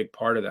 and he's a big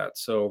part of that.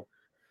 So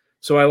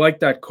I like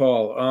that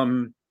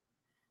call.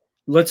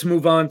 Let's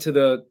move on to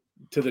the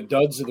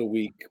duds of the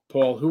week.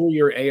 Paul, who are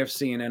your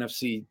AFC and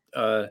NFC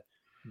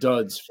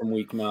duds from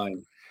week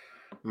 9?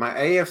 My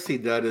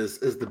AFC dud is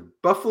the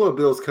Buffalo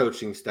Bills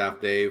coaching staff,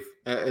 Dave.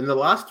 In the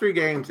last 3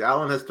 games,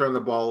 Allen has thrown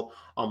the ball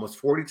almost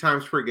 40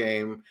 times per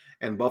game,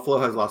 and Buffalo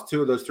has lost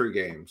 2 of those 3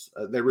 games.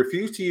 They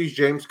refused to use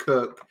James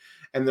Cook,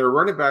 and their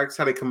running backs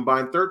had a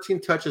combined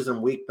 13 touches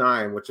in week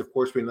 9, which, of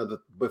course, we know that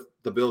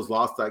the Bills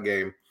lost that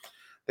game.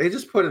 They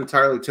just put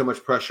entirely too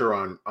much pressure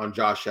on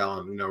Josh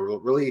Allen.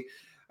 Really,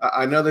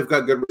 I know they've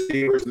got good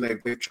receivers, and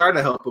they've tried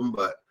to help him,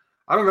 but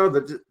I don't know,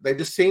 that they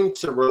just seem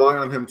to rely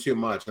on him too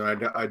much, and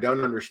I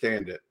don't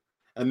understand it.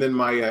 And then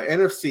my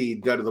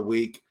NFC dud of the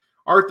week,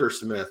 Arthur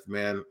Smith,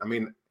 man. I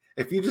mean,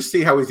 if you just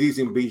see how he's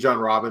using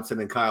Bijan Robinson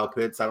and Kyle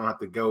Pitts, I don't have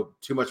to go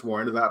too much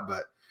more into that,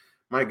 but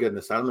my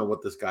goodness, I don't know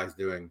what this guy's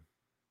doing.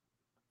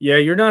 Yeah,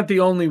 you're not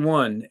the only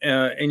one.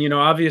 And,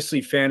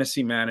 obviously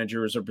fantasy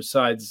managers are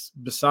beside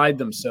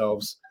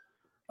themselves.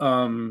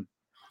 Jonnu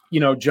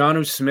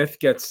Smith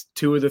gets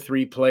 2 of the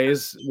 3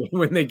 plays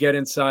when they get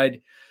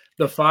inside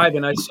the 5.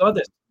 And I saw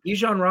this.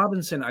 Bijan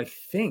Robinson, I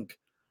think,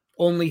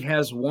 only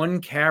has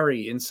 1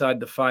 carry inside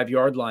the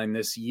 5-yard line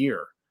this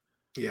year.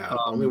 Yeah,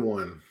 only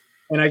 1.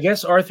 And I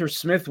guess Arthur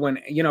Smith, when,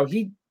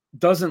 he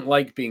doesn't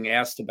like being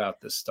asked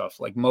about this stuff,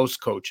 like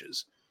most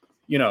coaches,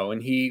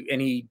 and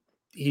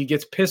he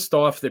gets pissed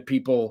off that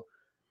people,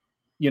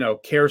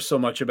 care so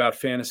much about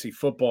fantasy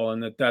football,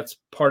 and that's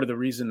part of the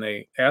reason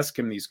they ask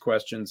him these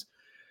questions.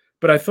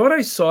 But I thought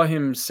I saw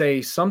him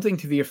say something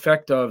to the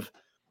effect of,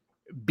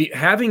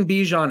 having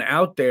Bijan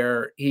out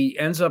there, he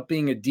ends up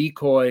being a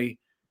decoy,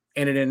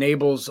 and it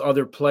enables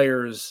other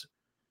players,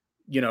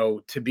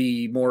 to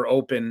be more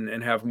open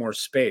and have more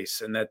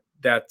space, and that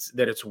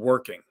it's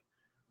working.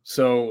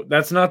 So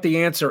that's not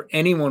the answer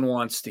anyone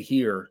wants to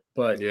hear,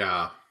 but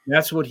yeah,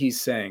 that's what he's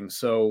saying.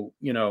 So,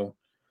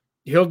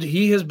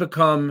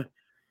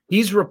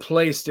 he's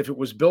replaced, if it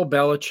was Bill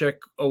Belichick,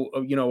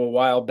 a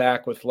while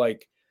back, with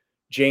like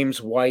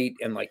James White,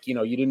 and like, you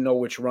didn't know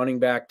which running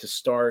back to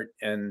start,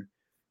 and,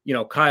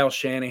 Kyle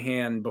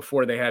Shanahan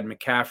before they had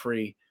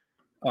McCaffrey.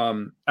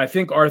 I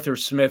think Arthur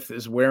Smith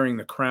is wearing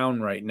the crown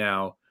right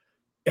now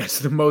as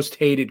the most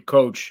hated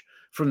coach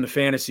from the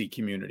fantasy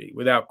community,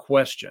 without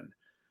question.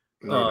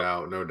 No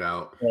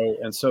doubt.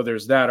 So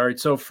there's that. All right.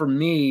 So for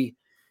me,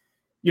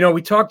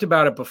 we talked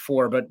about it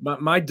before, but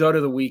my dud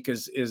of the week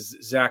is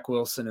Zach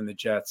Wilson and the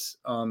Jets.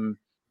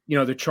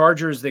 The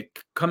Chargers,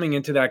 coming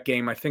into that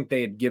game, I think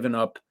they had given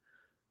up,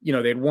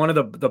 they had one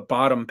of the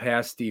bottom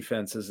pass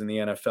defenses in the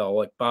NFL,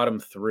 like bottom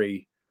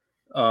 3.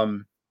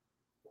 And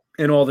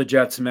all the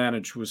Jets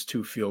managed was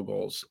 2 field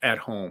goals at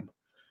home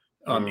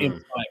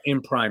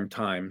in prime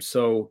time.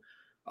 So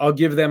I'll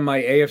give them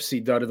my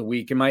AFC dud of the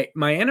week. And my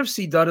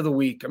NFC dud of the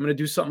week, I'm going to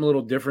do something a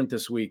little different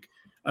this week.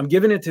 I'm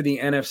giving it to the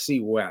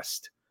NFC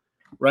West,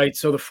 right?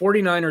 So the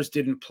 49ers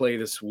didn't play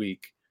this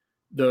week.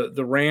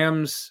 The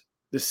Rams,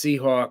 the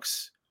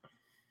Seahawks,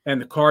 and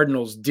the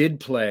Cardinals did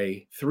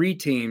play, 3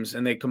 teams,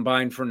 and they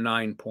combined for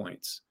 9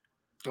 points.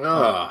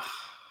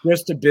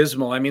 just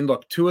abysmal. I mean,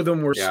 look, two of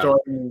them were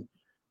starting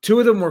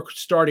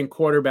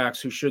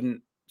quarterbacks who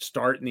shouldn't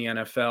start in the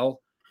NFL,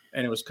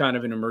 and it was kind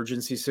of an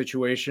emergency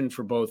situation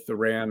for both the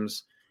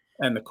Rams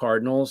and the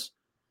Cardinals.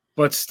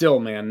 But still,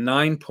 man,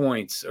 9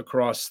 points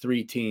across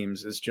 3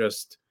 teams is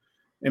just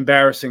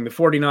embarrassing. The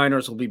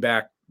 49ers will be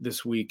back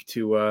this week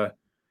to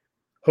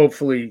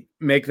hopefully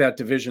make that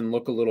division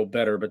look a little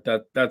better, but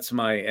that's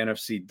my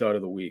NFC dud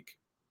of the week.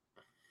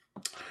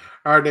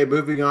 All right, Dave,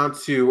 moving on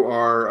to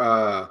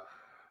our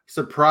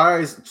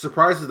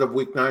surprises of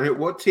week 9.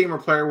 What team or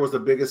player was the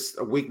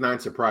biggest week 9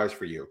 surprise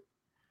for you?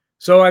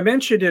 So I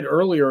mentioned it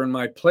earlier in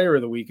my player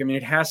of the week. I mean,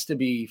 it has to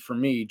be, for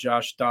me,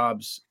 Josh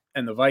Dobbs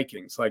and the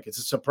Vikings. Like, it's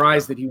a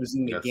surprise that he was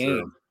in the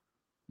game.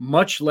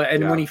 Sure.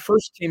 And when he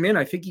first came in,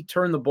 I think he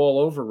turned the ball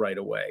over right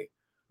away,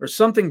 or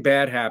something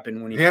bad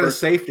happened when he had a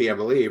safety, I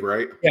believe,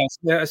 right? Yes,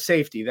 a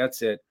safety.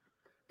 That's it.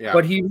 Yeah.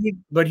 But he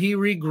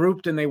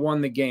regrouped and they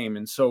won the game.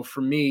 And so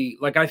for me,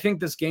 like, I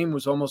think this game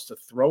was almost a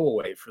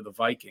throwaway for the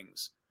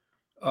Vikings.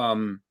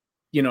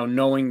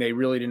 Knowing they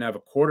really didn't have a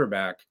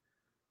quarterback.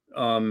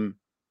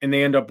 And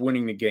they end up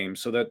winning the game.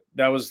 So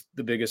that was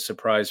the biggest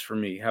surprise for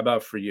me. How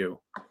about for you?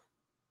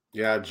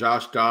 Yeah,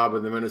 Josh Dobbs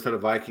and the Minnesota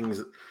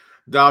Vikings.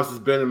 Dobbs has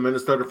been in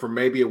Minnesota for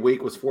maybe a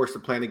week, was forced to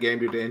play in a game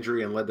due to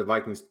injury, and led the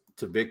Vikings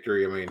to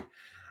victory. I mean,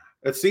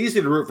 it's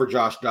easy to root for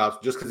Josh Dobbs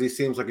just because he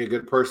seems like a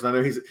good person. I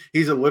know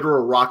he's a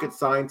literal rocket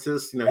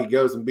scientist. He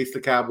goes and beats the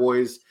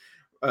Cowboys,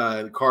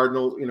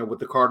 Cardinals, with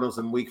the Cardinals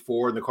in week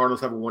 4, and the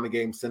Cardinals haven't won a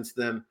game since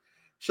then.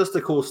 It's just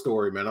a cool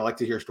story, man. I like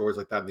to hear stories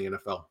like that in the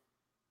NFL.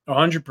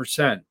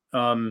 100%.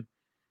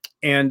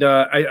 And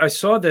I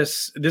saw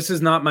this. This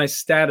is not my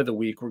stat of the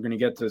week. We're going to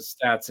get to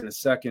stats in a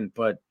second,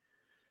 but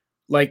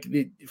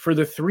for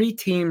the 3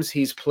 teams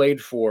he's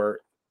played for,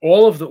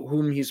 all of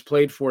whom he's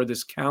played for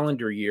this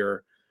calendar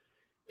year,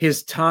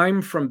 his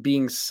time from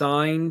being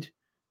signed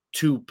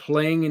to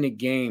playing in a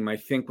game, I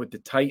think with the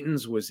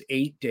Titans, was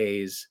 8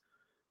 days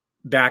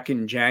back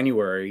in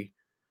January.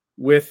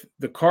 With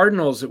the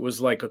Cardinals, it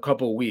was like a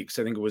couple of weeks.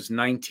 I think it was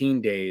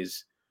 19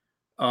 days.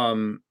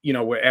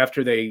 Where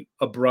after they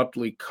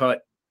abruptly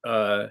cut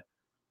what's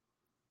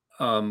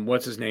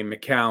his name,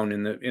 McCown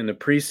in the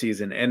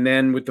preseason, and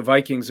then with the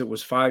Vikings it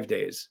was 5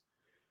 days.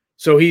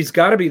 So he's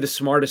got to be the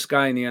smartest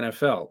guy in the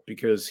NFL,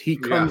 because he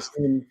comes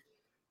in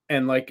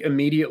and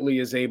immediately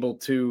is able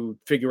to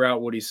figure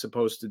out what he's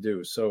supposed to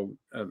do. So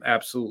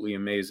absolutely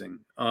amazing.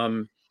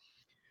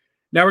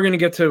 Now we're going to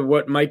get to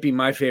what might be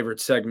my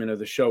favorite segment of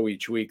the show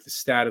each week, the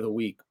stat of the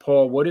week.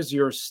 Paul, what is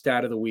your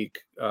stat of the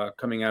week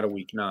coming out of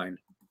week 9?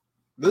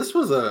 This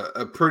was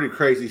a pretty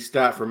crazy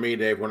stat for me,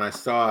 Dave, when I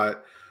saw it.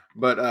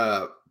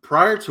 But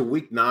prior to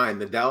week 9,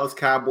 the Dallas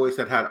Cowboys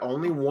had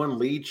only 1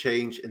 lead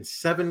change in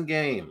 7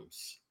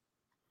 games.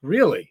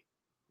 Really?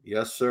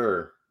 Yes,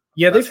 sir.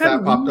 Yeah, that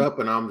stat popped up,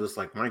 and I'm just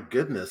like, my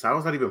goodness, how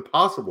is that even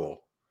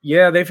possible?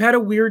 Yeah, they've had a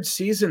weird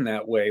season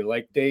that way.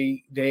 Like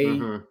they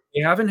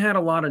haven't had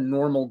a lot of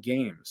normal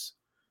games.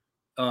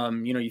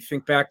 You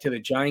think back to the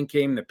Giant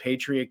game, the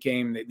Patriot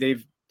game.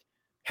 They've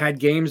had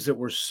games that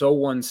were so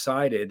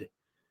one-sided.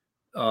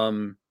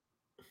 And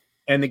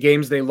the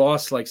games they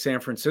lost, like San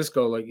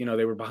Francisco,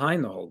 they were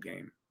behind the whole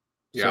game.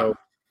 Yeah. So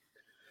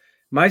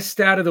my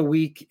stat of the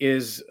week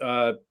is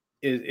going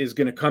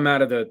to come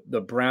out of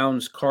the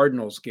Browns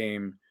Cardinals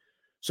game.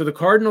 So the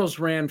Cardinals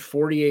ran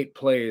 48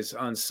 plays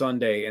on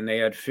Sunday, and they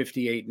had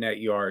 58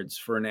 net yards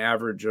for an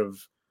average of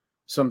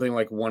something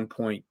like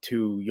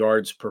 1.2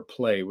 yards per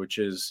play, which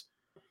is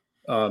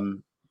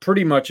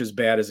pretty much as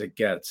bad as it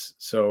gets.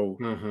 So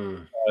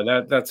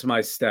that's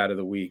my stat of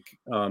the week.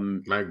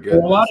 My goodness, a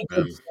lot of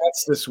good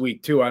stats this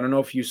week too. I don't know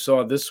if you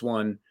saw this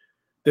one,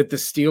 that the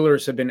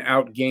Steelers have been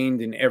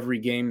outgained in every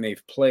game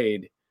they've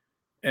played,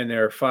 and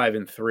they're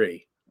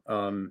 5-3,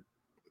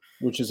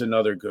 which is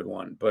another good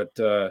one. But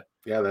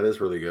yeah, that is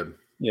really good.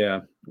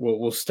 Yeah,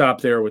 we'll stop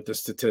there with the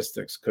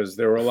statistics, because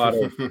there were a lot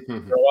of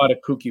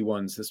kooky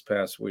ones this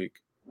past week.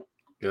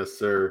 Yes,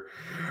 sir.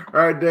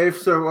 All right, Dave.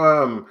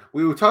 So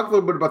we will talk a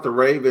little bit about the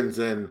Ravens.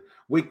 In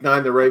week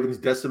 9, the Ravens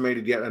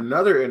decimated yet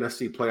another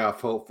NFC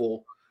playoff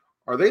hopeful.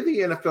 Are they the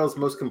NFL's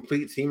most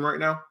complete team right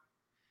now?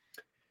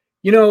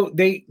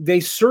 They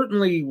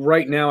certainly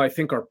right now, I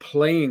think, are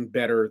playing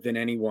better than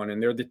anyone,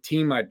 and they're the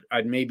team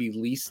I'd maybe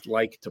least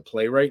like to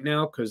play right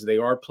now, because they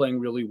are playing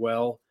really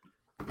well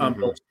on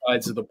both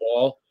sides of the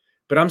ball.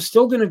 But I'm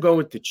still going to go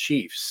with the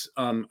Chiefs.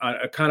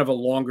 A kind of a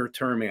longer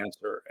term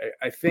answer.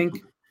 I think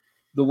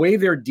the way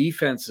their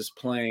defense is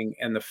playing,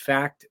 and the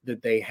fact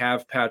that they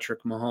have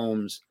Patrick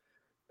Mahomes,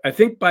 I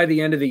think by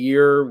the end of the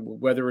year,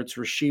 whether it's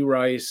Rashee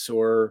Rice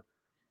or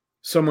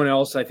someone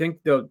else, I think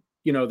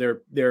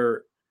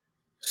they're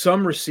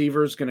some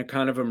receivers going to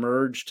kind of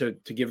emerge to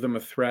give them a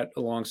threat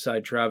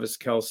alongside Travis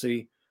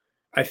Kelce.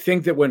 I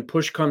think that when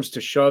push comes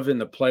to shove in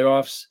the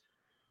playoffs,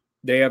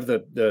 they have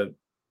the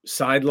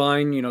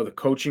sideline, the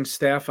coaching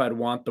staff I'd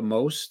want the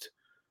most.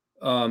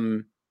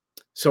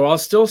 So I'll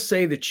still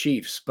say the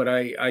Chiefs, but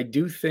I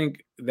do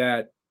think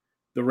that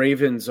the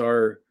Ravens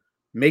are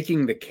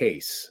making the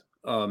case.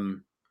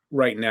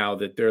 right now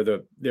that they're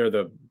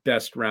the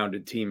best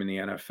rounded team in the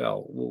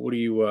NFL. What do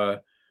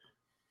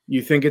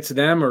you think it's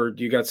them, or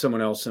do you got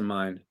someone else in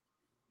mind?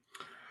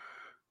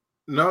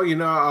 No,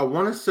 I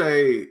want to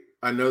say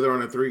I know they're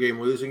on a 3-game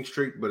losing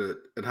streak, but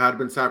it had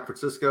been San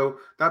Francisco.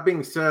 That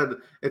being said,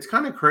 it's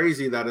kind of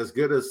crazy that as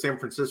good as San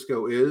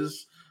Francisco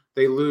is,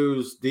 they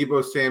lose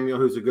Deebo Samuel,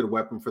 who's a good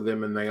weapon for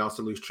them, and they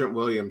also lose Trent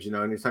Williams.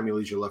 Anytime you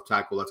lose your left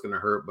tackle, that's going to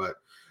hurt. But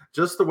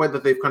just the way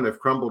that they've kind of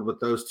crumbled with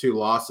those 2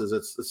 losses,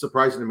 it's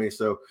surprising to me.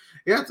 So,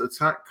 yeah, it's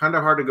kind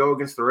of hard to go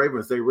against the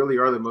Ravens. They really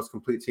are the most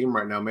complete team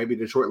right now. Maybe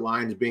Detroit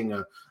Lions being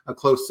a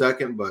close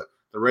second, but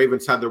the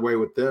Ravens had their way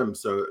with them.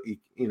 So,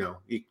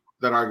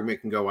 that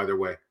argument can go either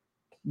way.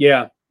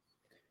 Yeah.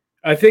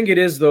 I think it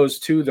is those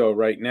 2, though,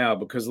 right now,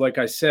 because like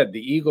I said, the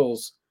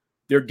Eagles,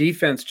 their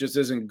defense just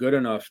isn't good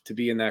enough to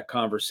be in that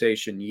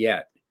conversation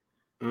yet.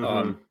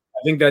 Mm-hmm. I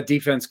think that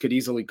defense could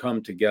easily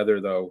come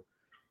together, though,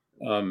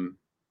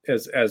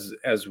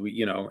 as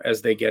we,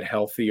 as they get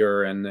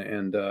healthier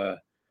and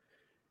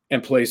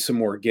play some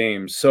more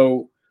games.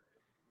 So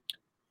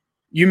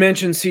you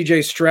mentioned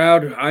CJ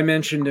Stroud. I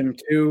mentioned him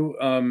too.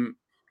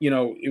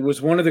 It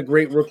was one of the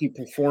great rookie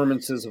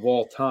performances of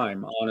all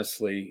time,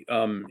 honestly,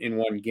 in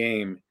one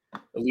game,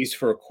 at least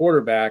for a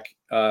quarterback.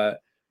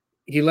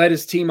 He led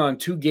his team on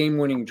 2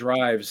 game-winning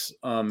drives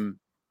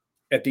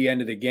at the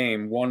end of the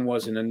game. One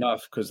wasn't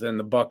enough because then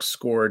the Bucs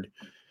scored,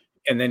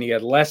 and then he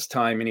had less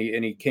time, and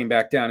he came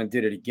back down and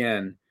did it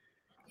again.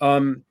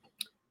 Are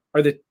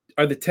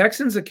the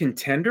Texans a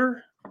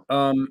contender,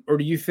 or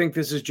do you think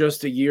this is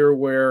just a year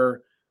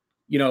where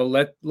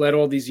let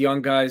all these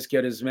young guys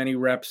get as many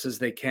reps as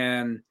they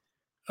can?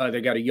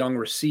 They got a young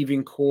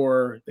receiving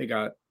core. They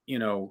got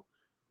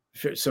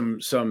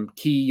some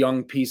key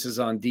young pieces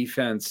on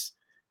defense,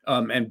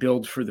 and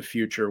build for the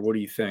future. What do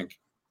you think?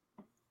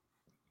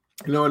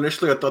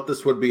 Initially I thought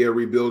this would be a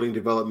rebuilding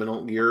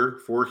developmental year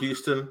for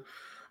Houston,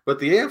 but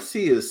the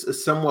AFC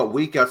is somewhat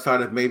weak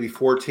outside of maybe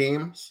 4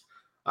 teams.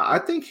 I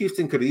think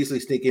Houston could easily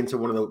sneak into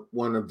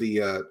one of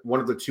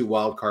the 2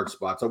 wild card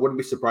spots. I wouldn't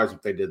be surprised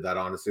if they did that.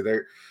 Honestly,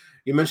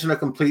 you mentioned a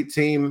complete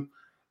team.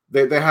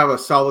 They have a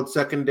solid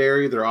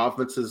secondary. Their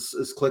offense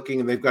is clicking,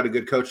 and they've got a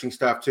good coaching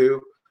staff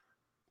too.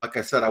 Like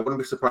I said, I wouldn't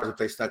be surprised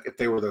if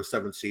they were the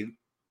 7th seed.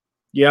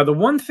 Yeah, the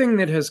one thing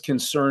that has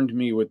concerned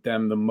me with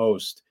them the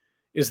most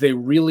is they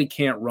really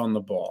can't run the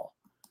ball.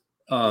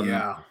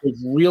 They've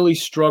really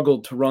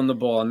struggled to run the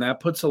ball, and that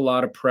puts a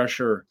lot of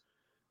pressure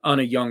on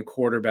a young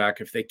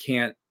quarterback if they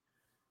can't,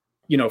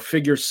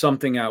 figure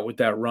something out with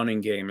that running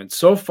game. And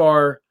so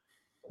far,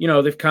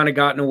 they've kind of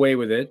gotten away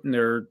with it, and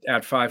they're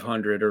at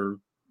 500 or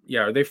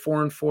are they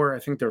 4-4? I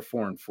think they're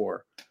 4-4.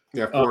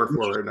 Yeah,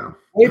 4-4 right now.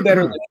 Way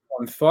better than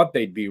anyone thought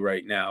they'd be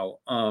right now.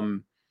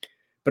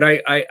 But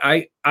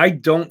I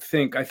don't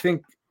think I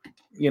think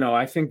the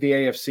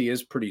AFC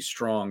is pretty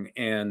strong,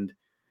 and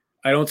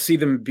I don't see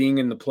them being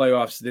in the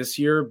playoffs this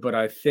year. But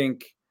I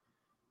think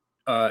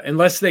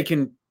unless they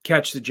can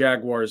catch the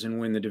Jaguars and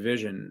win the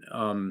division.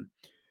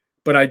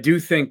 But I do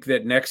think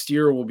that next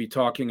year we'll be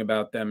talking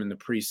about them in the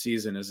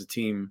preseason as a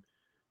team,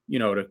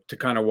 to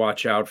kind of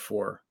watch out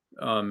for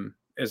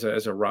as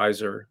a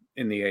riser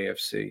in the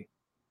AFC.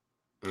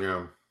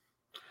 Yeah.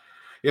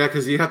 Yeah,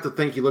 because you have to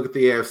think, you look at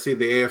the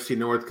AFC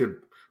North could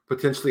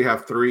potentially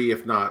have 3,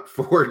 if not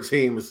 4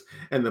 teams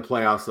in the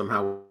playoffs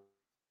somehow.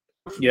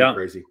 Yeah.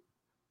 Crazy.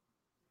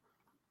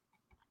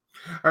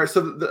 All right,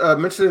 so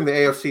mentioning the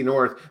AFC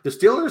North, the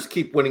Steelers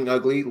keep winning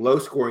ugly,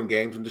 low-scoring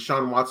games, and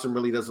Deshaun Watson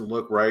really doesn't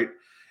look right.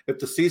 If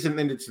the season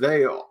ended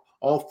today,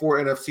 all 4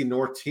 NFC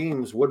North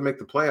teams would make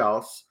the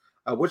playoffs.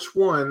 Which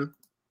one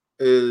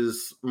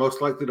is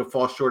most likely to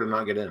fall short and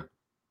not get in?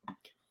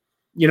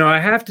 I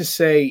have to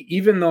say,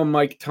 even though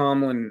Mike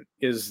Tomlin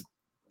is,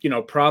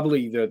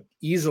 probably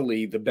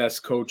easily the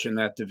best coach in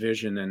that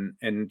division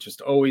and just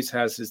always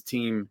has his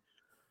team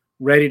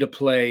ready to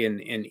play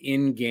and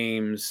in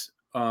games,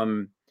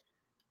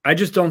 I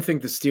just don't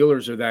think the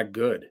Steelers are that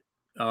good.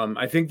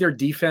 I think their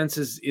defense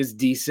is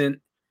decent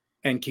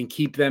and can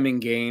keep them in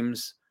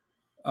games.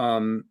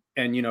 And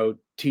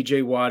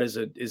TJ Watt is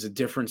a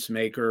difference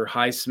maker.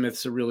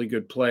 Highsmith's a really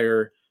good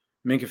player.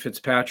 Minkah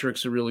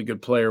Fitzpatrick's a really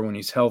good player when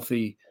he's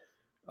healthy.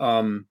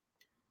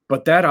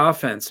 But that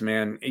offense,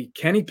 man,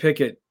 Kenny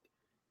Pickett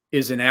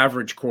is an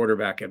average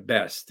quarterback at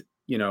best,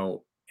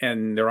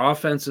 and their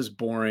offense is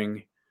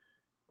boring.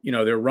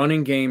 Their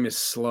running game is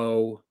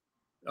slow.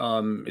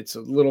 It's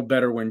a little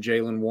better when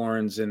Jaylen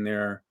Warren's in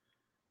there.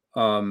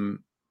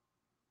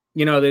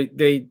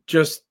 They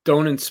just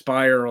don't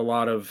inspire a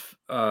lot of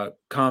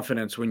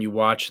confidence when you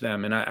watch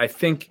them. And I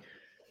think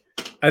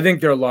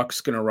their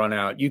luck's going to run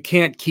out. You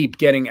can't keep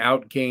getting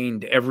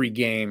outgained every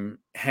game,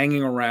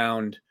 hanging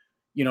around,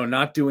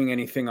 not doing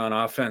anything on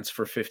offense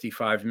for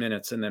 55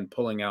 minutes and then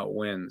pulling out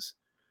wins.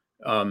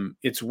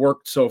 It's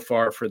worked so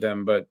far for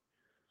them, but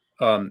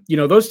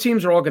those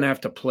teams are all going to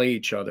have to play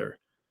each other.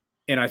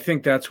 And I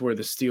think that's where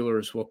the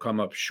Steelers will come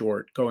up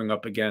short, going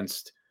up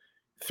against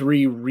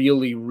 3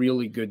 really,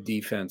 really good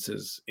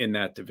defenses in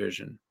that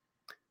division.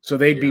 So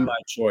they'd be my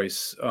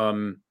choice.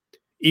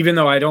 even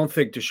though I don't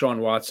think Deshaun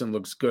Watson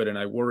looks good, and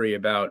I worry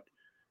about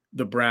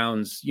the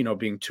Browns,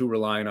 being too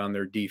reliant on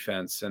their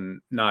defense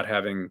and not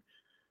having,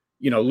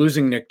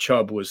 losing Nick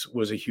Chubb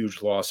was a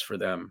huge loss for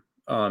them.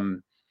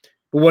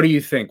 But what do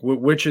you think?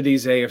 Which of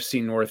these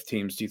AFC North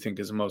teams do you think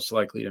is most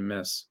likely to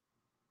miss?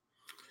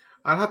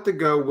 I'd have to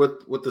go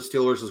with the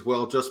Steelers as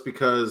well, just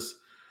because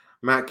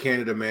Matt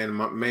Canada,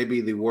 man, may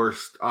be the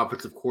worst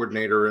offensive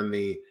coordinator in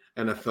the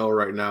NFL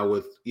right now.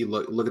 With you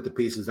look at the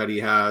pieces that he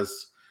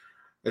has,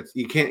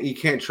 you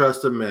can't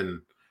trust him.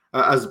 And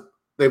as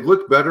they've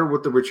looked better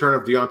with the return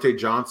of Deontay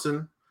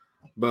Johnson,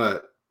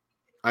 but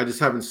I just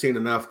haven't seen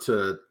enough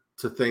to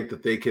think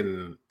that they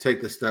can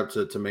take the step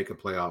to make the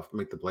playoffs,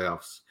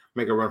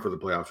 make a run for the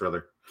playoffs,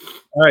 rather.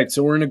 All right,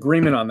 so we're in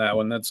agreement on that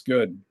one. That's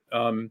good.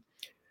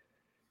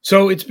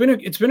 So it's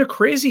been a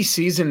crazy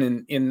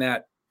season in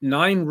that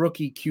 9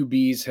 rookie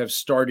QBs have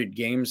started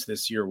games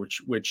this year,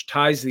 which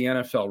ties the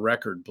NFL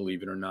record,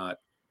 believe it or not.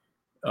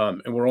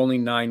 And we're only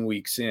 9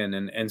 weeks in,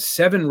 and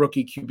 7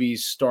 rookie QBs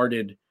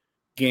started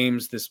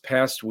games this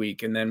past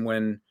week. And then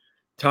when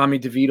Tommy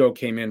DeVito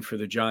came in for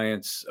the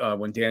Giants,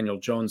 when Daniel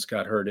Jones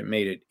got hurt, it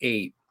made it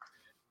 8.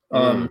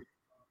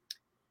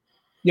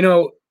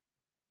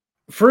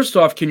 First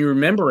off, can you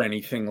remember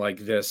anything like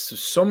this?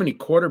 So many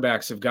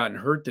quarterbacks have gotten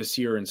hurt this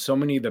year, and so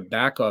many of the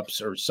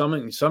backups, or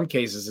in some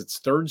cases, it's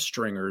third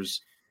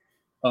stringers,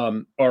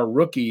 are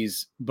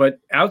rookies. But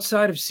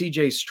outside of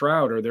C.J.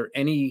 Stroud, are there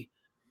any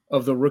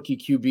of the rookie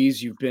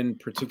QBs you've been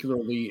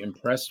particularly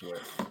impressed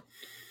with?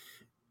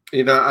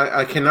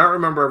 I cannot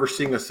remember ever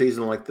seeing a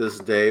season like this,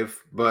 Dave.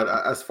 But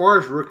as far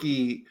as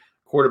rookie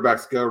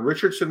quarterbacks go,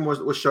 Richardson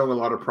was showing a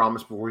lot of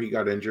promise before he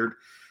got injured.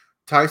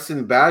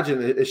 Tyson Bagent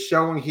is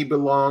showing he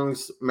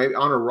belongs maybe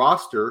on a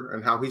roster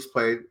and how he's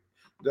played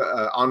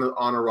on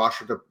a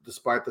roster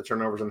despite the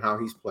turnovers and how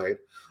he's played.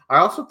 I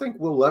also think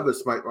Will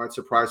Levis might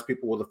surprise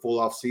people with a full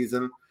off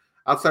season.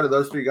 Outside of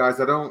those 3 guys,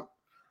 I don't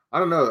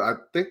know. I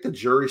think the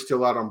jury's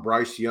still out on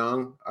Bryce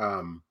Young.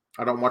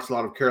 I don't watch a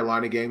lot of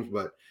Carolina games,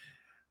 but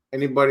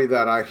anybody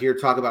that I hear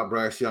talk about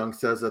Bryce Young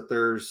says that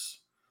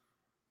there's,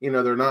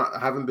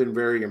 haven't been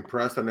very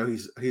impressed. I know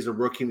he's a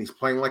rookie and he's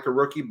playing like a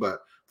rookie, but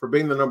for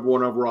being the number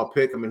 1 overall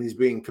pick, I mean, he's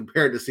being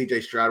compared to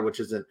C.J. Stroud, which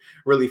isn't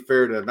really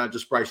fair to not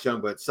just Bryce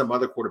Young, but some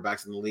other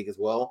quarterbacks in the league as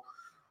well.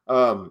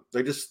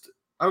 They just,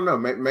 I don't know,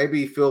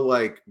 maybe feel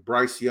like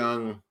Bryce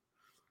Young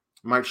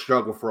might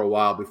struggle for a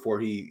while before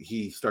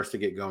he starts to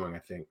get going, I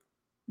think.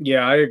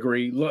 Yeah, I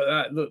agree.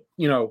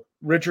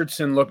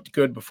 Richardson looked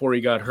good before he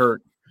got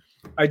hurt.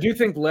 I do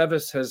think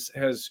Levis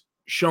has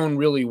shown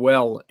really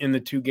well in the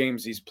 2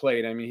 games he's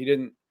played. I mean, he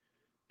didn't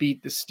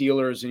beat the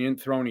Steelers and he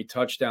didn't throw any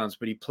touchdowns,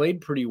 but he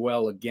played pretty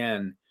well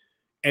again.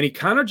 And he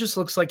kind of just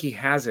looks like he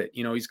has it.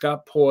 He's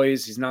got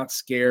poise. He's not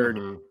scared.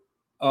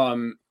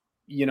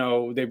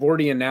 Mm-hmm. They've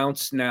already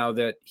announced now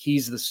that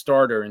he's the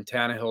starter and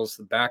Tannehill's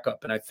the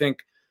backup. And I think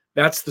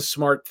that's the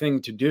smart thing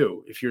to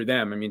do if you're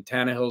them. I mean,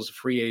 Tannehill's a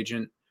free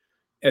agent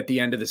at the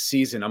end of the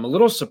season. I'm a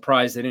little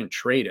surprised they didn't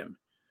trade him.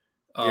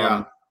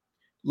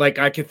 Like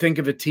I could think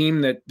of a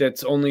team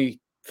that's only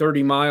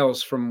 30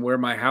 miles from where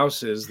my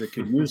house is that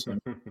could use him.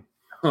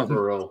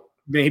 For real.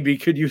 Maybe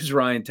could use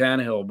Ryan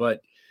Tannehill,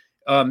 but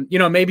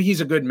maybe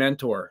he's a good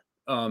mentor.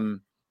 And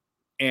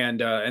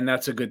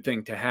that's a good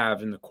thing to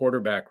have in the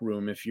quarterback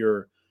room if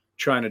you're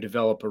trying to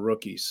develop a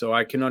rookie. So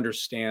I can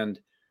understand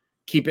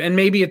and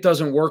maybe it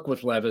doesn't work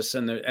with Levis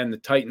and the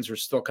Titans are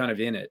still kind of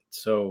in it.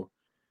 So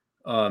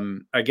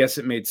I guess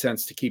it made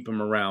sense to keep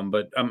him around,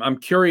 but I'm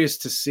curious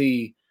to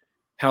see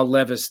how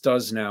Levis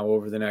does now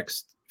over the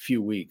next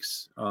few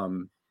weeks.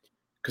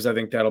 Because I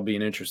think that'll be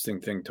an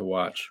interesting thing to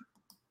watch.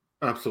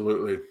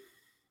 Absolutely.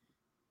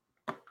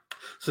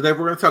 So, Dave,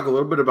 we're going to talk a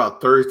little bit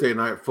about Thursday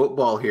night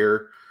football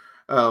here.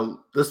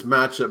 This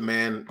matchup,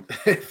 man,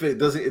 if it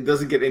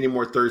doesn't get any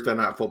more Thursday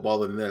night football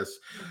than this.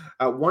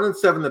 At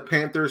 1-7, the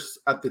Panthers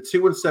at the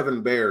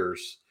 2-7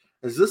 Bears.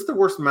 Is this the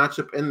worst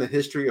matchup in the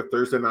history of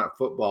Thursday night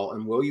football,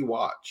 and will you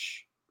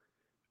watch?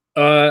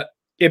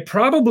 It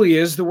probably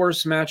is the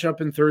worst matchup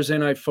in Thursday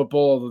night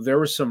football, although there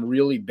were some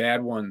really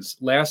bad ones.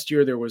 Last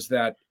year, there was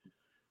that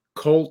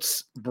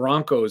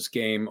Colts-Broncos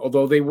game,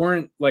 although they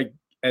weren't like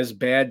as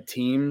bad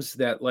teams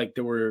that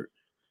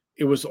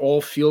it was all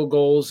field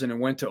goals and it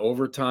went to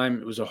overtime.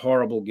 It was a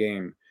horrible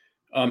game.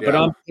 But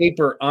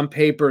on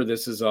paper,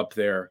 this is up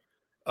there.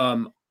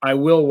 I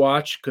will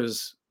watch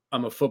because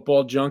I'm a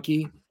football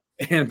junkie,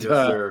 and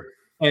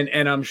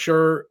and I'm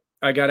sure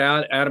I got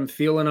Adam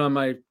Thielen on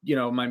my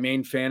my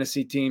main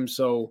fantasy team,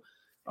 so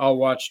I'll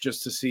watch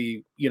just to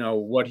see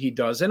what he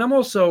does. And I'm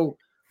also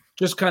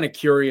just kind of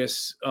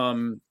curious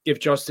if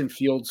Justin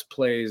Fields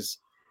plays,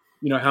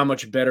 how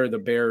much better the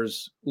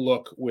Bears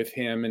look with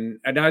him.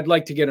 And I'd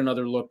like to get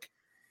another look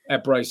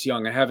at Bryce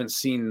Young. I haven't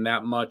seen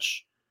that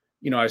much.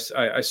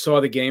 I saw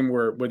the game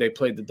where they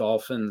played the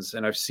Dolphins,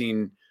 and I've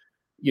seen,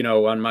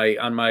 on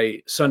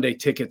my Sunday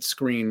ticket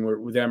screen where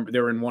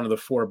they're in one of the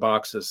 4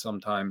 boxes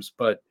sometimes.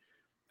 But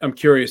I'm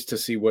curious to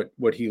see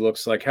what he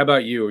looks like. How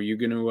about you? Are you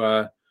going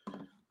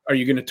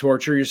to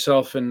torture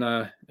yourself and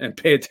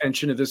pay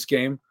attention to this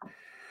game?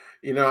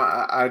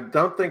 I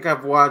don't think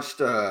I've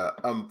watched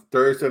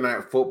Thursday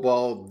night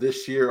football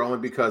this year, only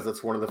because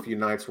it's one of the few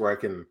nights where I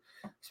can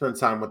spend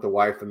time with the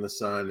wife and the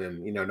son,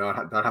 and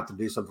not have to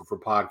do something for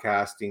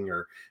podcasting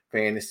or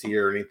fantasy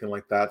or anything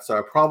like that. So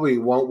I probably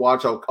won't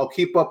watch. I'll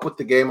keep up with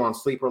the game on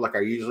Sleeper like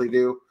I usually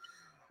do.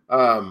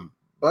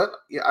 But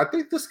yeah, I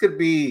think this could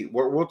be.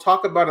 We'll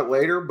talk about it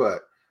later,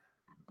 but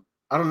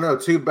I don't know.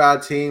 Two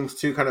bad teams,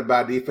 two kind of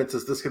bad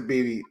defenses. This could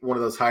be one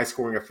of those high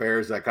scoring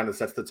affairs that kind of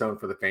sets the tone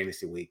for the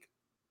fantasy week.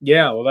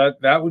 Yeah, well,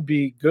 that would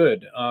be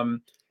good.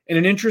 And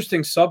an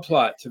interesting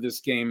subplot to this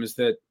game is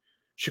that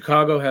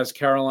Chicago has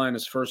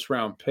Carolina's first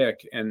round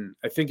pick, and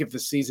I think if the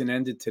season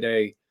ended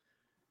today,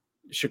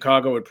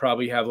 Chicago would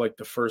probably have like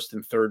the first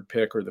and third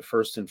pick or the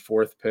first and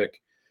fourth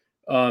pick.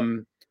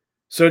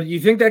 So do you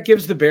think that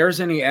gives the Bears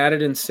any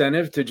added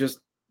incentive to just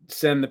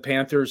send the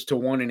Panthers to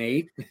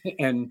 1-8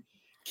 and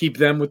keep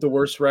them with the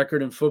worst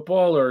record in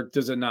football, or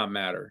does it not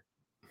matter?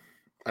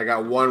 I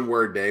got one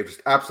word, Dave.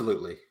 Just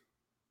absolutely.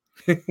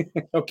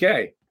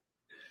 Okay.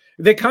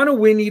 They kind of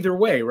win either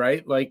way,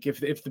 right? Like if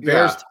the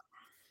Bears,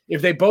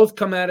 if they both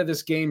come out of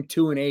this game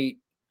 2-8,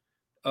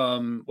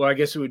 well, I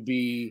guess it would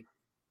be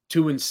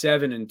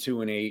 2-7 and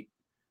 2-8.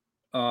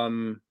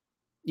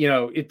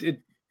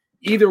 It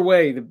either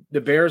way,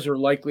 the Bears are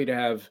likely to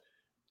have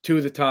two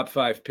of the top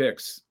 5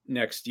 picks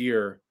next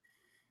year.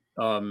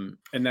 And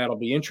that'll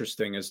be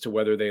interesting as to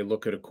whether they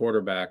look at a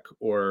quarterback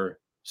or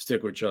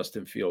stick with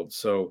Justin Fields.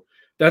 So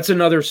that's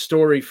another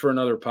story for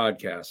another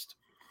podcast.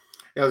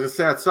 Yeah, I was gonna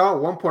say I saw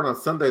at one point on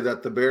Sunday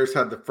that the Bears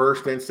had the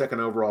first and second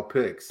overall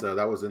picks, so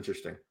that was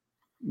interesting.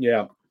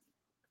 Yeah.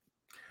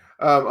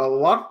 A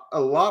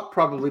lot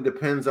probably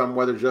depends on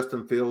whether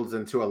Justin Fields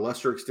and to a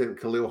lesser extent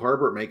Khalil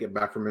Herbert make it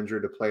back from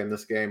injury to play in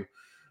this game.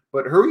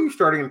 But who are you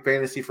starting in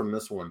fantasy from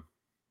this one?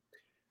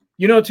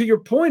 To your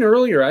point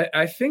earlier,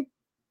 I think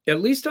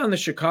at least on the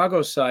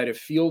Chicago side, if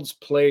Fields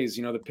plays,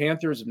 the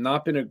Panthers have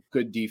not been a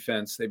good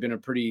defense. They've been a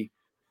pretty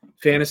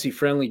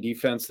fantasy-friendly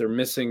defense. They're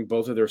missing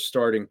both of their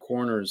starting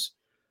corners.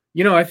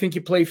 I think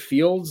you play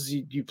Fields,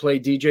 you play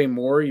DJ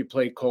Moore, you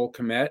play Cole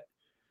Kmet.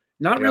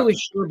 Not really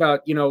sure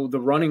about, the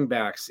running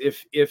backs.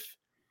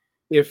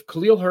 If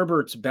Khalil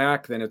Herbert's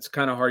back, then it's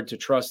kind of hard to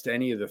trust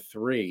any of the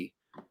three.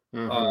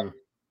 Mm-hmm.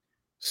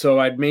 So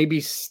I'd maybe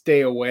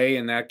stay away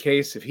in that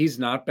case. If he's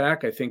not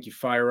back, I think you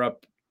fire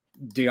up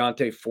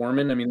Deontay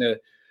Foreman. I mean, the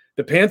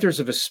Panthers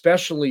have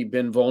especially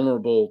been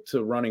vulnerable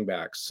to running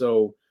backs.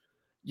 So,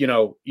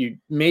 you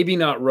maybe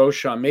not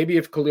Roschon. Maybe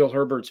if Khalil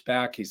Herbert's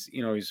back, he's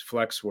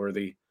flex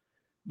worthy.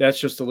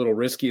 That's just a little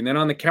risky. And then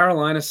on the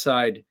Carolina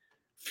side,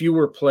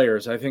 fewer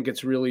players. I think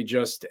it's really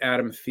just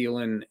Adam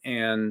Thielen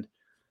and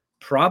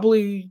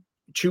probably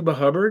Chuba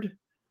Hubbard.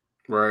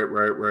 Right.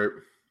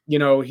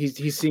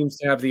 He seems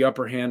to have the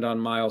upper hand on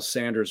Miles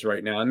Sanders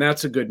right now, and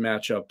that's a good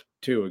matchup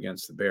too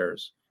against the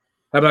Bears.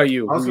 How about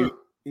you? Also,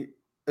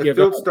 if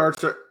Field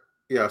starts,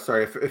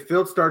 if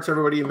Field starts,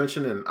 everybody you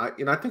mentioned, and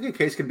I think a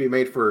case could be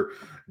made for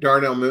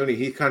Darnell Mooney.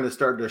 He's kind of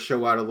starting to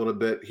show out a little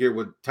bit here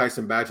with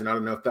Tyson Bagent. I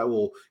don't know if that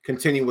will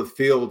continue with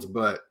Fields,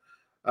 but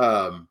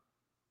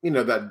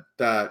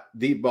that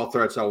deep ball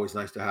threat's always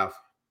nice to have.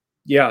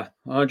 Yeah,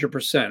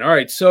 100%. All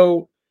right,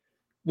 so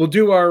we'll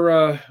do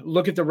our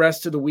look at the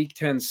rest of the Week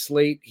 10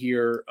 slate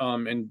here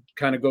and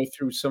kind of go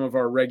through some of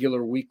our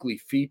regular weekly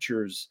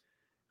features.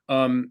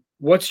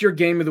 What's your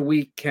game of the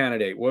week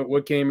candidate?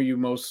 What game are you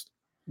most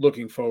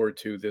looking forward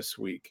to this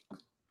week?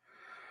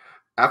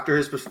 After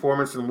his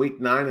performance in Week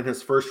 9 and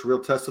his first real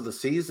test of the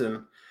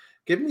season,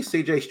 give me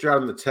C.J.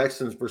 Stroud and the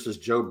Texans versus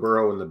Joe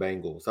Burrow and the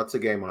Bengals. That's a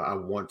game I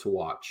want to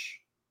watch.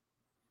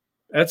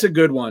 That's a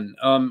good one.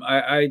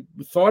 I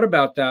thought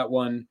about that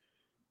one.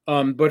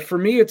 But for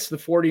me, it's the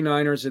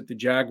 49ers at the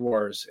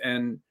Jaguars.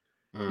 And,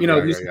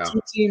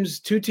 these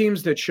two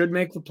teams that should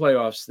make the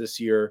playoffs this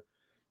year,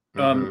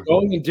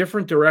 going in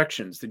different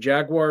directions. The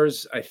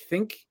Jaguars, I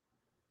think,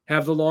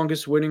 have the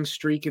longest winning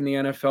streak in the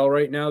NFL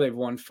right now. They've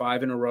won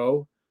 5 in a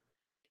row.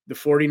 The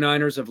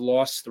 49ers have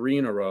lost 3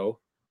 in a row.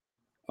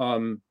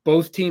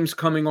 Both teams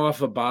coming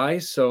off a bye,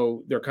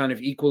 so they're kind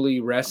of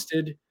equally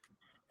rested.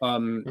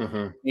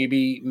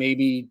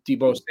 Maybe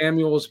Deebo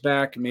Samuel's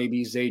back.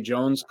 Maybe Zay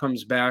Jones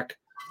comes back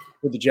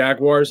with the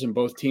Jaguars, and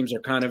both teams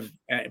are kind of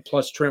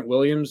plus Trent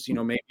Williams.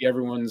 Maybe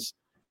everyone's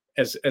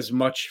as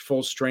much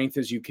full strength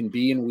as you can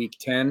be in Week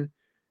 10.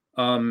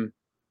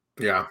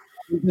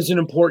 It's an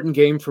important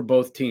game for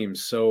both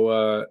teams.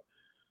 So,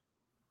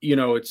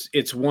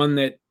 it's one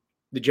that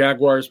the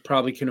Jaguars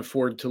probably can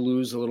afford to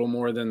lose a little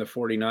more than the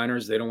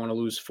 49ers. They don't want to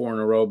lose 4 in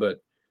a row,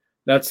 but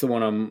that's the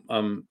one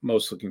I'm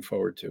most looking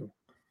forward to.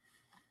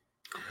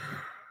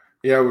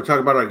 Yeah, we're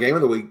talking about our game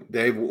of the week,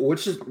 Dave.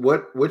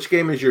 Which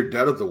game is your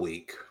dud of the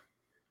week?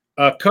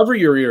 Cover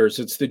your ears.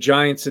 It's the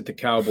Giants at the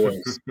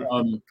Cowboys.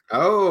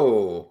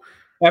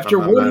 After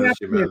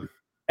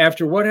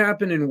what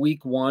happened in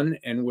Week 1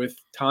 and with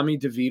Tommy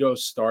DeVito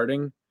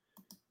starting,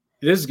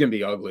 this is going to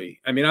be ugly.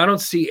 I mean, I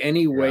don't see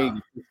any way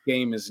this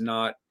game is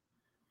not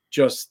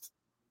just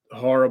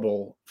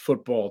horrible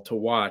football to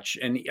watch.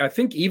 And I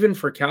think even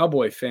for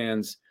Cowboy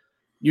fans,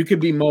 you could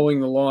be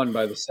mowing the lawn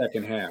by the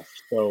second half.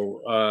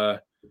 So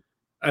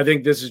I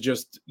think this is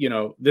just,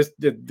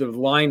 the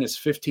line is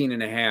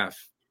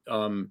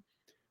 15.5,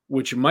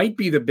 which might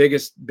be the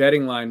biggest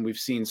betting line we've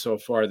seen so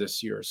far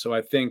this year. So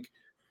I think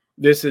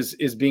this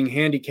is being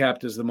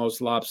handicapped as the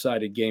most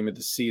lopsided game of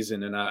the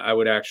season, and I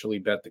would actually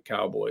bet the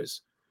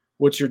Cowboys.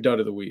 What's your dud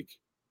of the week?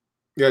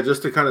 Yeah,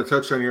 just to kind of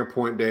touch on your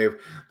point, Dave,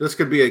 this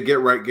could be a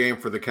get-right game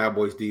for the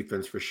Cowboys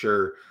defense for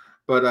sure.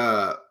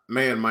 But,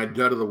 man, my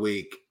dud of the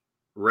week,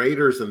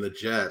 Raiders and the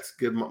Jets.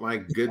 My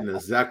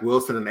goodness, Zach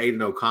Wilson and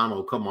Aiden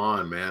O'Connell. Come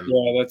on, man.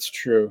 Yeah, that's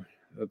true.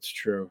 That's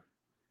true.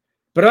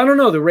 But I don't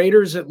know. The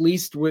Raiders, at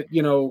least with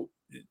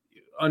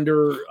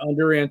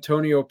under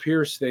Antonio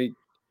Pierce, they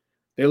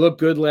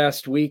looked good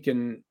last week,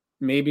 and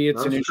maybe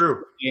it's an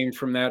interesting game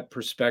from that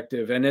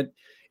perspective. And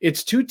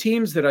it's two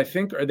teams that I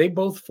think, are they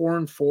both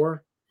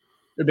 4-4?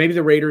 Or maybe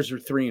the Raiders are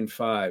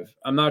 3-5.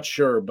 I'm not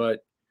sure,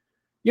 but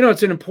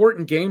it's an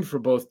important game for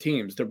both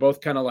teams. They're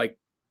both kind of like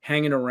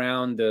hanging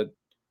around the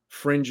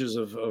fringes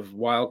of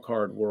wild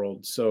card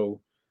world. So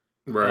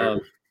right.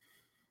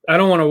 I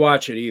don't want to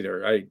watch it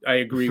either. I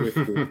agree with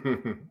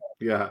you.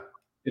 Yeah.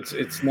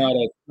 It's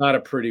not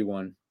a pretty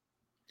one.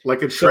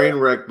 Like a train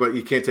wreck, but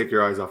you can't take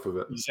your eyes off of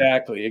it.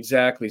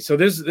 Exactly. So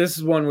this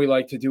is one we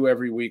like to do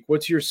every week.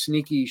 What's your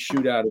sneaky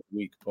shootout of the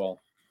week,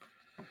 Paul?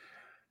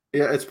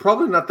 Yeah, it's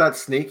probably not that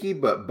sneaky,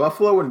 but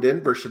Buffalo and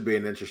Denver should be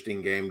an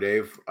interesting game,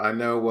 Dave. I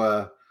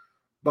know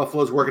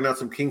Buffalo's working out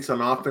some kinks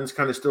on offense,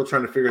 kind of still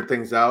trying to figure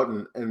things out,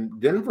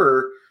 and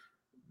Denver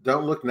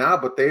don't look now,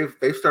 but they've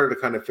started to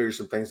kind of figure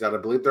some things out. I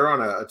believe they're on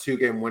a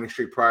 2-game winning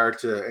streak prior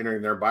to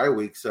entering their bye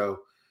week.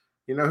 So,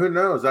 who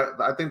knows?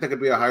 I think that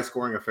could be a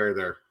high-scoring affair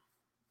there.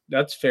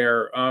 That's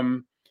fair.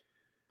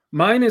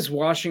 Mine is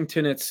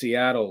Washington at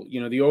Seattle.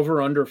 The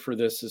over-under for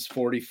this is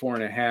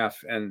 44.5,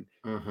 and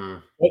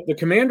the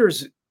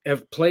Commanders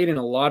have played in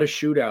a lot of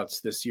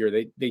shootouts this year.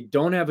 They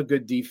don't have a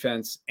good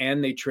defense,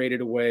 and they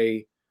traded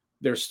away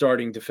their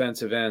starting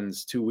defensive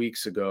ends 2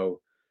 weeks ago.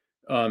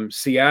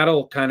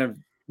 Seattle kind of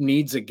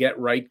needs a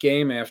get-right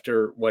game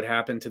after what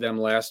happened to them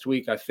last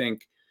week. I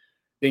think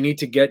they need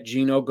to get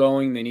Geno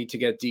going. They need to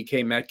get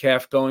DK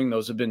Metcalf going.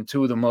 Those have been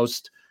two of the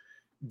most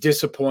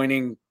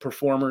disappointing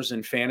performers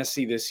in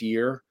fantasy this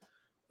year.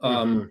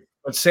 But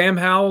Sam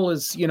Howell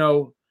is,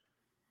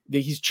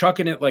 he's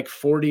chucking it like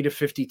 40 to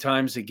 50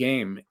 times a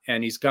game,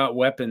 and he's got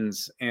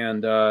weapons,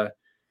 and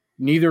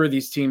neither of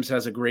these teams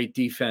has a great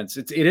defense.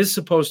 It is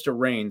supposed to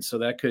rain, so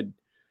that could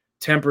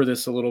temper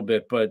this a little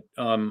bit, but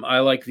I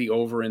like the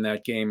over in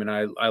that game, and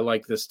I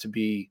like this to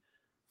be,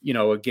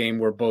 a game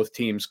where both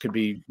teams could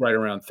be right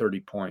around 30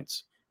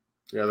 points.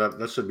 Yeah,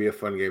 that should be a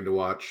fun game to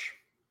watch.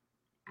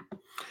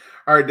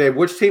 All right, Dave,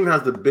 which team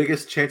has the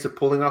biggest chance of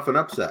pulling off an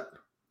upset?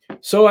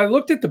 So I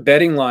looked at the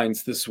betting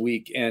lines this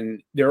week,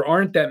 and there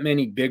aren't that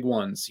many big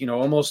ones.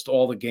 Almost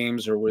all the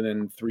games are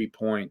within 3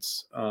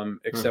 points,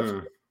 except for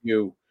a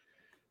few.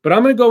 But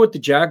I'm going to go with the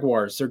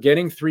Jaguars. They're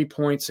getting 3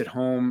 points at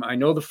home. I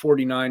know the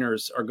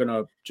 49ers are going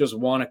to just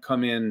want to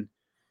come in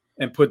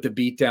and put the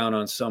beat down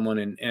on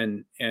someone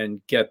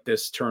and get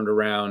this turned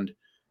around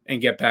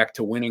and get back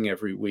to winning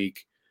every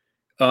week.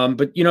 But,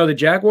 the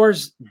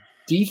Jaguars'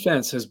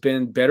 defense has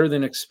been better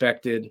than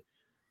expected.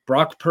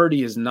 Brock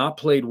Purdy has not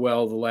played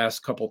well the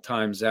last couple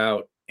times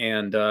out.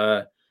 And,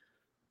 I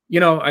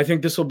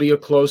think this will be a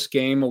close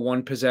game, a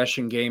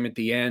one-possession game at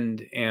the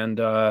end. And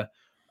I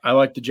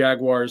like the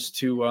Jaguars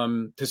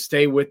to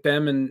stay with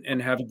them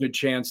and have a good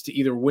chance to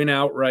either win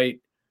outright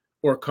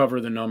or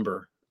cover the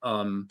number,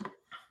 at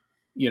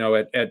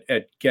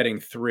getting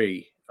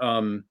 3.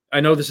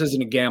 I know this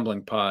isn't a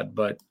gambling pod,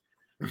 but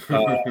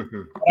I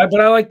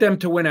like them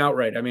to win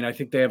outright. I mean, I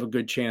think they have a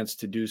good chance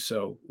to do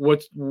so.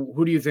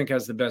 Who do you think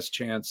has the best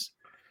chance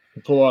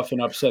to pull off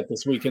an upset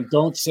this week? And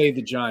don't say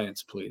the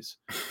Giants, please.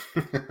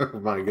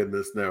 My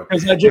goodness, no.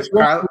 Because I just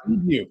won't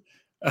believe you.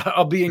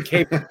 I'll be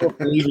incapable of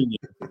believing you.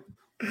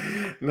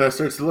 No,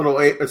 so it's a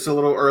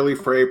little early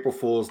for April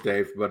Fool's,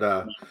 Dave.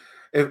 But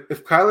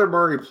if Kyler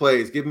Murray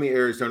plays, give me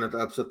Arizona to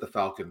upset the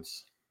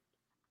Falcons.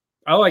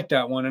 I like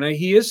that one, and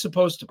he is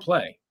supposed to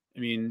play. I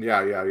mean,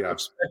 yeah.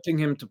 Expecting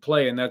him to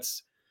play, and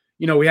that's,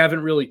 we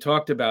haven't really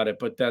talked about it,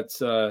 but that's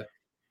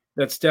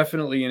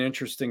definitely an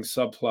interesting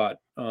subplot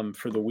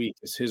for the week,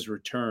 is his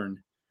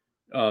return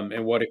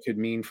and what it could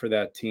mean for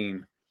that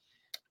team.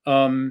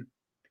 So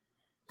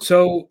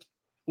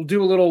we'll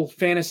do a little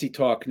fantasy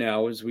talk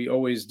now, as we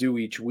always do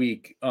each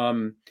week.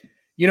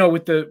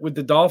 With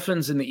the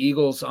Dolphins and the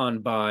Eagles on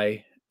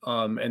bye,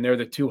 and they're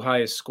the two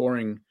highest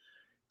scoring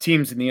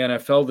teams in the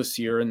NFL this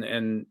year,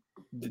 and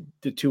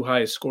the two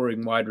highest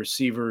scoring wide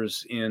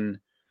receivers in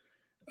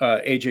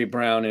A.J.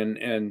 Brown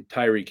and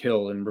Tyreek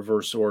Hill in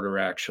reverse order,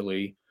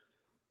 actually,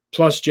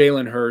 plus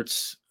Jalen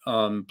Hurts,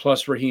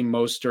 plus Raheem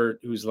Mostert,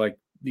 who's like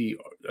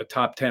a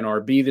top 10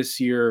 RB this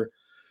year.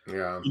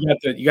 Yeah,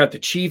 you got the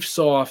Chiefs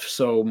off,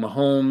 so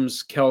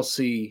Mahomes,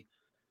 Kelsey,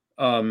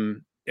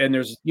 and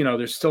there's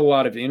still a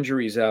lot of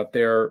injuries out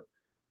there.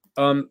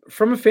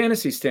 From a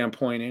fantasy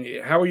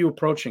standpoint, how are you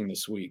approaching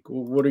this week?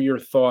 What are your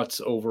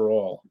thoughts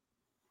overall?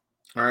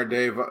 All right,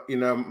 Dave.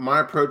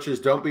 My approach is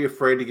don't be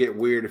afraid to get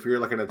weird. If you're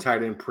looking at a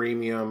tight end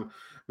premium,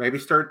 maybe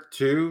start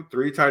 2,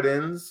 3 tight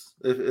ends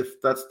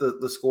if that's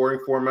the scoring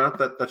format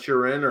that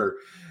you're in, or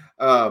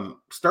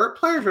start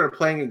players that are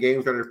playing in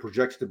games that are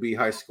projected to be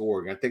high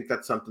scoring. I think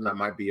that's something that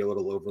might be a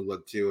little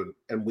overlooked too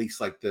in weeks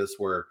like this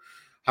where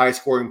high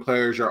scoring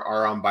players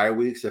are on bye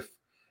weeks. If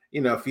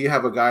you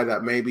have a guy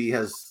that maybe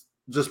has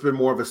just been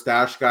more of a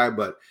stash guy,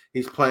 but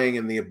he's playing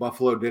in the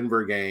Buffalo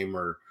Denver game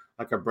or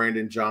like a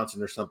Brandon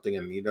Johnson or something,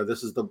 and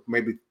this is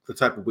maybe the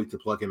type of week to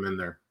plug him in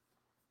there.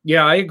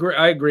 Yeah, I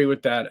agree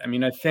with that. I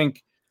mean, I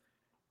think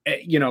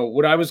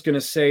what I was going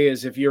to say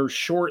is if you're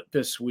short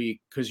this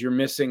week because you're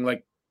missing,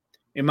 like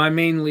in my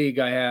main league,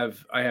 I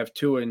have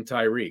Tua and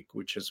Tyreek,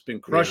 which has been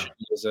crushing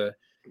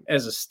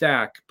as a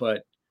stack,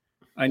 but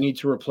I need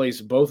to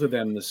replace both of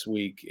them this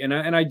week, and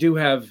I do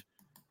have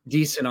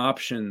decent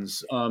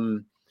options.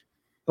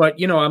 But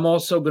I'm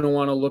also going to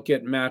want to look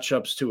at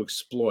matchups to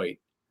exploit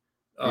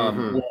where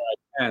I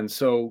can.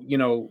 So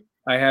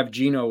I have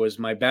Geno as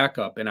my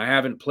backup, and I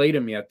haven't played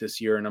him yet this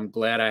year, and I'm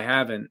glad I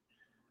haven't.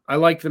 I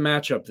like the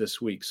matchup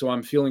this week, so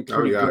I'm feeling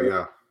pretty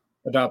good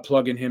about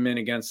plugging him in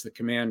against the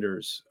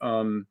Commanders.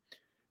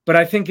 But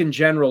I think in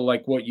general,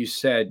 like what you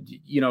said,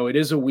 it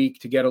is a week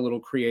to get a little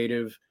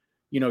creative,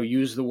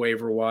 use the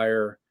waiver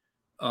wire,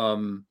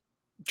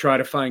 try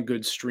to find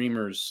good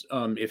streamers.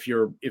 If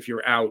you're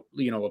out,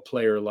 a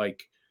player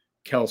like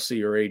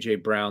Kelsey or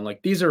AJ Brown,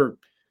 like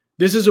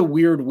this is a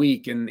weird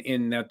week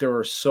in that there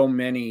are so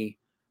many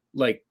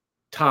like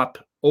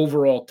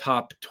overall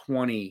top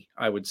 20,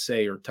 I would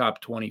say, or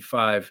top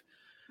 25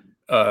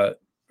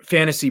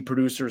 fantasy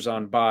producers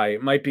on bye.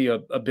 It might be a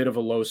bit of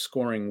a low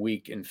scoring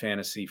week in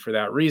fantasy for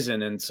that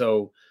reason. And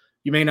so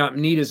you may not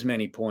need as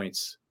many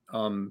points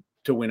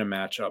to win a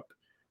matchup,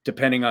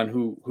 depending on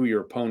who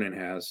your opponent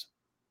has.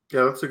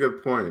 Yeah, that's a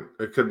good point.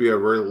 It could be a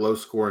very low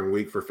scoring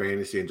week for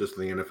fantasy and just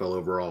the NFL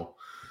overall.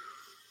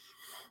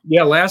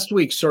 Yeah, last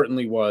week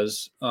certainly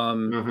was.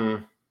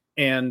 And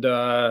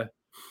there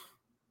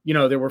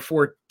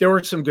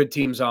were some good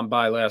teams on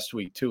bye last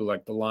week too,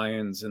 like the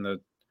Lions and the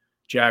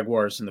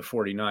Jaguars and the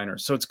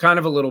 49ers. So it's kind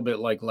of a little bit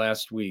like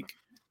last week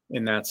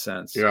in that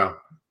sense. Yeah,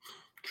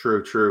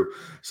 true.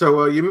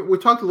 So we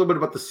talked a little bit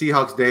about the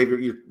Seahawks, Dave.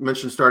 You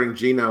mentioned starting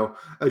Geno.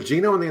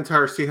 Geno and the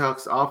entire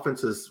Seahawks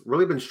offense has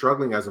really been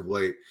struggling as of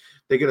late.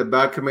 They get a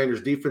bad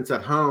Commanders defense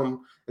at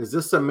home. Is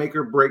this a make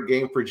or break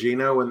game for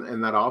Geno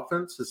and that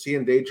offense? Is he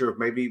in danger of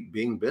maybe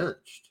being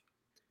benched?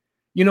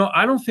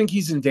 I don't think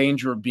he's in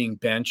danger of being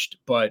benched,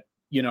 but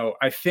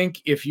I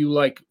think if you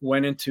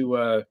went into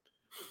a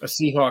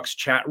Seahawks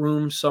chat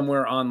room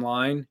somewhere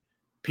online,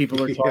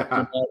 people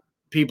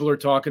are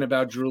talking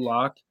about Drew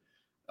Lock.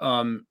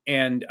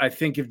 And I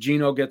think if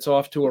Geno gets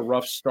off to a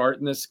rough start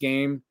in this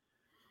game,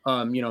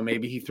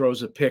 maybe he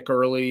throws a pick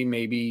early,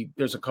 maybe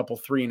there's a couple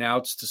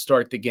 3-and-outs to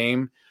start the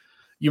game,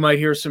 you might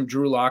hear some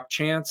Drew Lock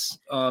chants.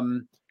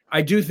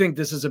 I do think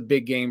this is a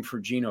big game for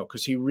Geno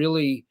because he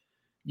really,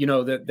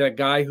 that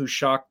guy who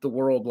shocked the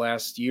world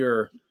last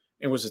year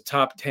and was a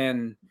top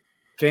 10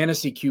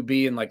 fantasy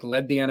QB and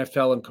led the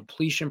NFL in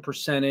completion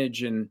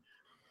percentage and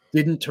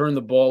didn't turn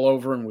the ball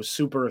over and was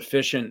super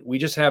efficient. We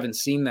just haven't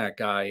seen that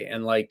guy.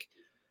 And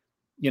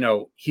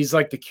he's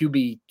like the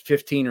QB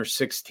 15 or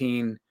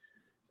 16.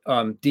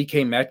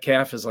 DK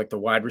Metcalf is like the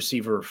wide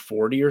receiver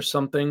 40 or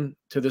something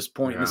to this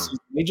point. Yeah.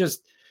 They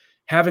just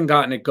haven't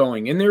gotten it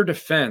going. In their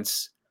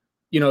defense,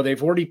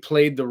 they've already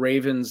played the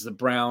Ravens, the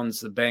Browns,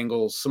 the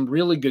Bengals, some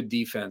really good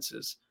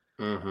defenses.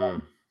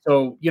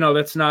 So,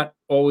 that's not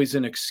always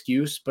an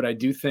excuse, but I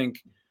do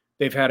think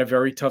they've had a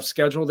very tough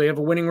schedule. They have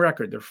a winning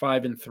record. They're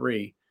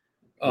 5-3.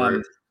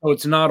 So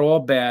it's not all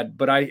bad,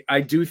 but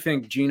I do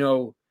think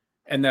Geno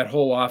and that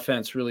whole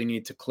offense really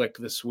need to click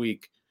this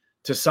week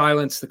to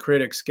silence the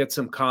critics, get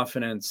some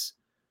confidence,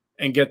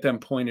 and get them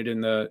pointed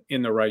in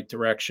the right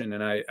direction.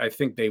 And I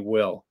think they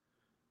will.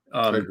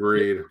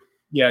 Agreed.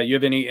 Yeah. You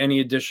have any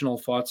additional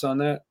thoughts on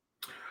that?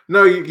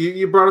 No,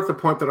 you brought up the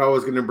point that I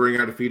was going to bring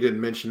out if you didn't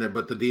mention it,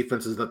 but the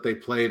defenses that they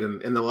played in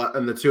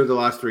the 2 of the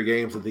last 3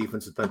 games, the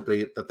defenses that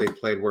they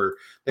played where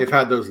they've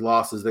had those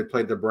losses. They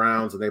played the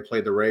Browns and they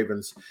played the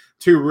Ravens,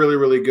 2 really,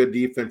 really good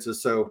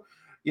defenses. So,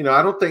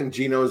 I don't think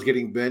Geno is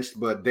getting benched,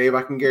 but Dave,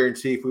 I can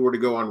guarantee if we were to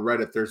go on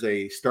Reddit, there's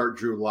a start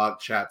Drew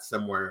Lock chat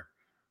somewhere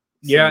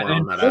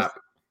on that app.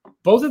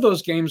 Both of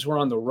those games were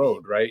on the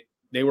road, right?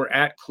 They were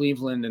at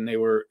Cleveland and they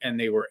were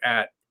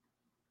at,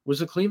 was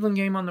the Cleveland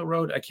game on the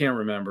road? I can't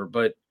remember,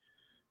 but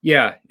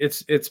yeah,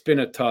 it's been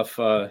a tough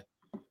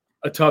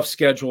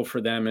schedule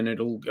for them, and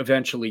it'll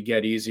eventually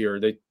get easier.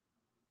 At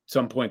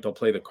some point they'll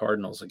play the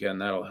Cardinals again.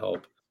 That'll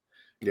help.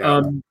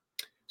 Yeah.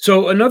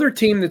 So another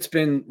team that's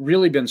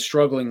really been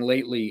struggling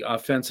lately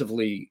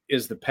offensively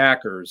is the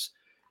Packers.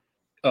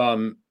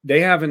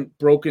 They haven't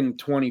broken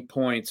 20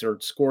 points or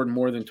scored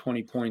more than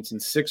 20 points in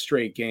 6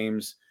 straight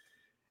games,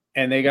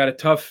 and they got a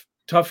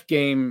tough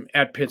game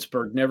at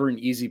Pittsburgh. Never an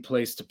easy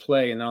place to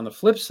play. And on the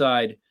flip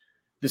side,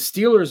 the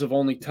Steelers have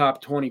only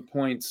topped 20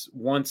 points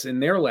once in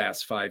their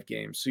last 5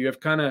 games. So you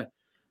have kind of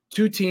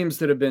two teams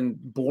that have been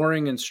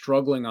boring and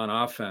struggling on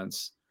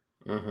offense.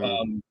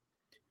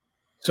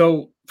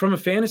 So from a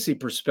fantasy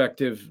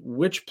perspective,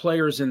 which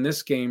players in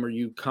this game are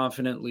you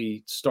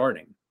confidently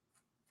starting?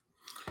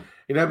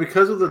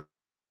 Because of the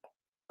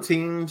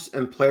teams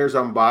and players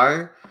on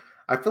bye,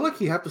 I feel like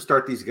you have to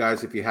start these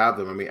guys if you have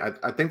them. I mean,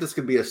 I think this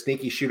could be a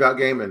sneaky shootout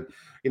game. And,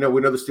 we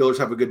know the Steelers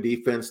have a good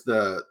defense.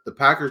 The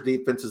Packers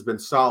defense has been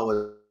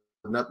solid,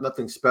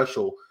 nothing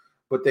special,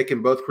 but they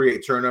can both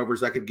create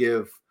turnovers that could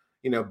give,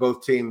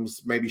 both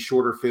teams maybe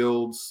shorter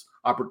fields,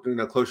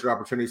 closer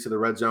opportunities to the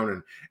red zone.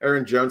 And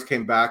Aaron Jones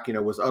came back,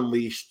 was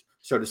unleashed,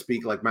 so to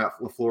speak, like Matt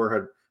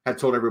LaFleur had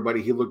told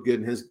everybody he looked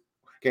good in his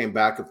game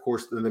back, of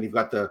course. And then you've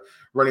got the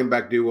running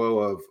back duo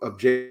of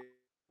Jaylen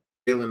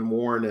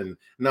Warren and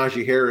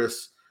Najee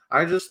Harris.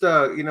 I just,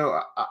 I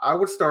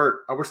would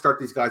start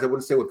these guys. I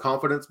wouldn't say with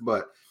confidence,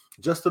 but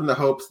just in the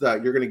hopes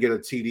that you're going to get a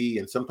TD.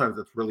 And sometimes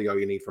that's really all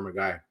you need from a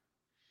guy.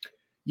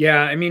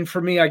 Yeah. I mean,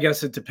 for me, I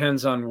guess it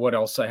depends on what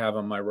else I have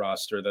on my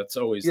roster. That's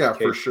always the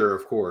case. For sure.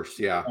 Of course.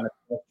 Yeah.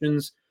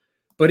 Questions.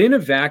 But in a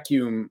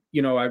vacuum,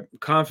 I'm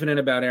confident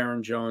about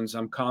Aaron Jones.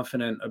 I'm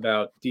confident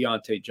about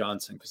Deontay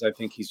Johnson because I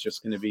think he's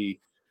just going to be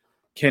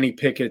Kenny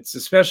Pickett's,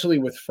 especially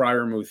with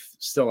Freiermuth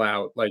still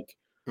out. Like,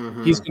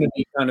 he's going to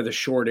be kind of the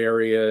short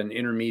area and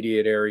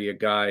intermediate area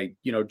guy.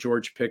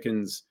 George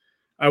Pickens,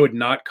 I would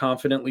not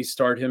confidently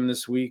start him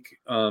this week.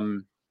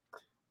 And,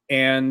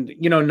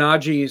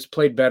 Najee has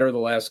played better the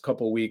last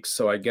couple of weeks.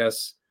 So I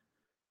guess,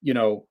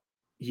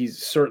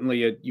 he's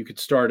certainly you could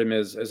start him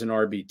as an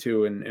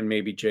RB2 and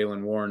maybe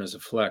Jaylen Warren as a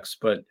flex.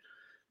 But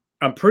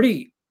I'm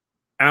pretty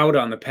out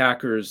on the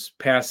Packers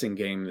passing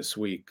game this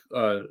week.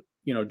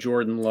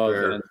 Jordan Love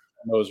and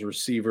those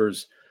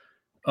receivers.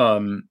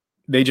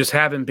 They just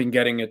haven't been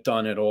getting it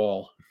done at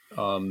all.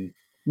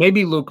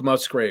 Maybe Luke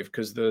Musgrave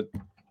because the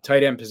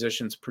tight end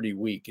position's pretty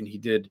weak, and he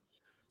did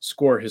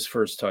score his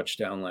first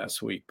touchdown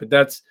last week. But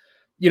that's,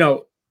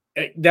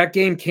 that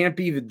game can't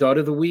be the dud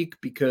of the week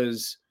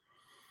because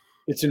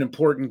it's an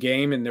important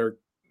game and they're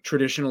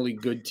traditionally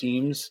good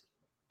teams.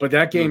 But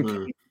that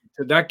game,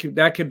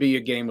 that could be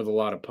a game with a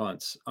lot of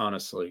punts,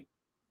 honestly.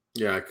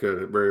 Yeah, it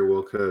could. It very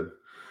well could.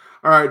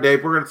 All right,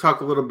 Dave, we're going to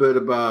talk a little bit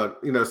about,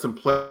 some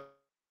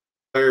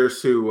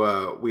players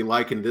who we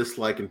like and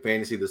dislike in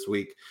fantasy this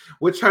week.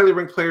 Which highly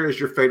ranked player is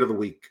your fade of the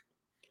week?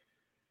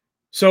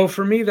 So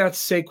for me,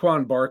 that's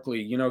Saquon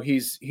Barkley.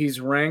 He's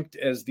ranked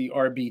as the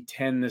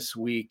RB10 this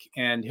week,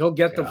 and he'll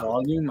get the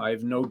volume. I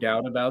have no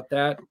doubt about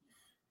that.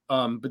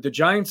 But the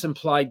Giants'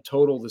 implied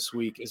total this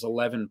week is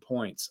 11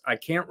 points. I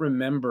can't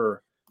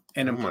remember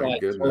an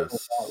implied total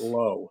that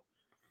low.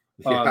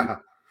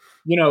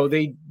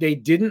 They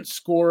didn't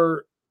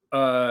score.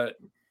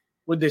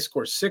 Would they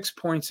score 6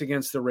 points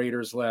against the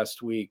Raiders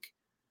last week?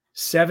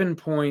 7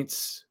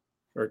 points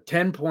or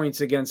 10 points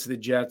against the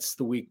Jets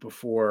the week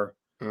before.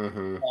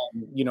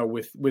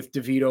 With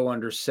DeVito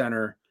under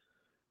center.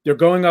 They're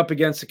going up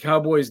against the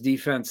Cowboys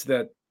defense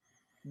that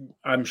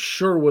I'm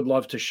sure would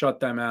love to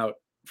shut them out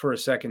for a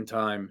second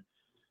time.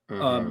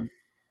 So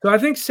I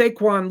think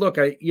Saquon, look,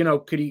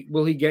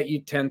 will he get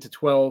you 10 to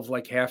 12,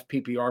 like half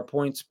PPR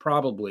points?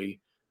 Probably,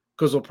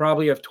 because he'll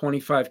probably have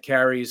 25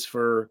 carries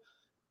for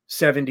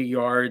 70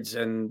 yards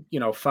and,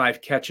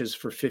 5 catches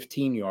for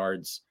 15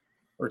 yards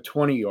or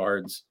 20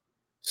 yards.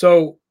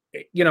 So,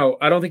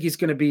 I don't think he's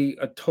going to be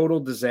a total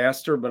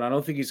disaster, but I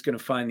don't think he's going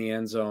to find the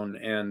end zone.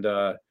 And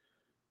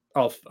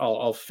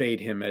I'll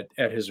fade him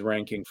at his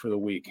ranking for the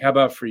week. How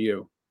about for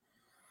you?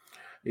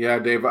 Yeah,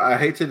 Dave, I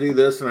hate to do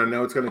this, and I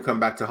know it's going to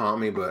come back to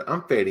haunt me, but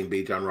I'm fading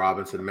Bijan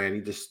Robinson,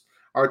 man.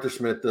 Arthur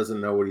Smith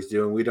doesn't know what he's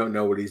doing. We don't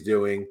know what he's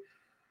doing.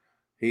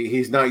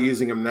 He's not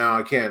using him now.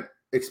 I can't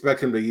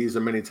expect him to use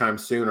him anytime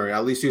soon, or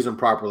at least use him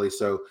properly.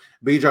 So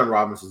Bijan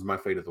Robinson is my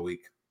fade of the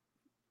week.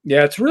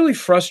 Yeah, it's really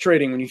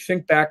frustrating when you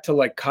think back to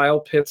like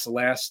Kyle Pitts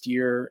last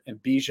year and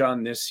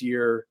Bijan this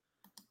year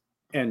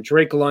and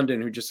Drake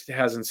London, who just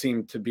hasn't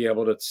seemed to be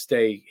able to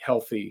stay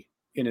healthy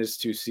in his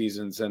 2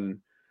 seasons and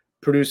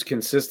produce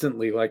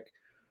consistently. Like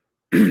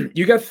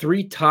you got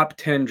 3 top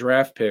 10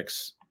 draft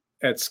picks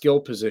at skill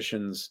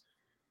positions,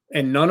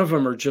 and none of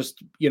them are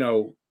just,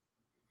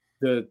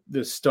 the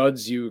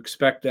studs you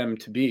expect them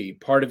to be.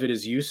 Part of it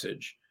is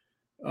usage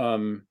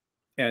and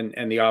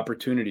the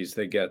opportunities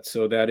they get.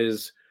 So that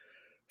is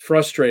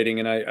frustrating,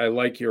 and I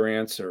like your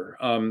answer.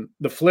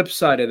 The flip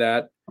side of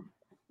that,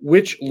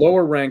 which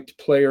lower ranked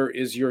player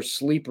is your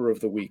sleeper of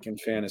the week in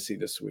fantasy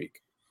this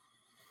week?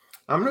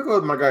 I'm going to go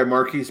with my guy,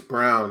 Marquise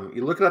Brown.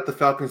 You look at the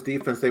Falcons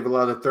defense, they've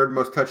allowed the 3rd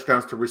most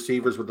touchdowns to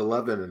receivers with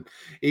 11. And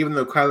even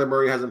though Kyler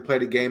Murray hasn't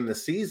played a game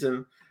this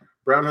season,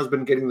 Brown has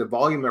been getting the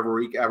volume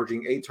every week,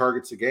 averaging 8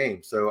 targets a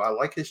game. So I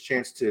like his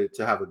chance to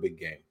have a big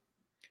game.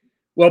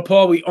 Well,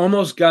 Paul, we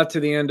almost got to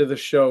the end of the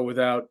show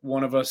without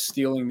one of us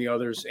stealing the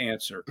other's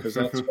answer, because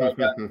that's what I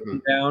got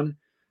written down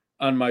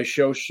on my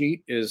show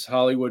sheet is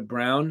Hollywood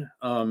Brown.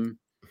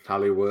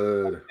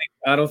 Hollywood.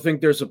 I don't think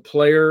there's a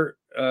player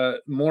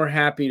more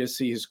happy to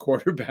see his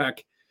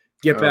quarterback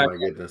get back. Oh,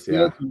 my goodness,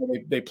 yeah.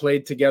 They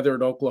played together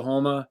at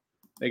Oklahoma.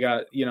 They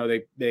got,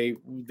 they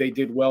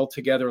did well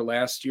together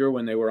last year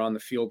when they were on the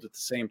field at the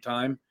same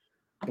time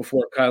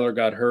before Kyler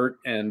got hurt.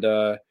 And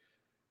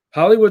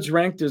Hollywood's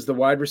ranked as the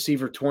wide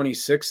receiver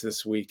 26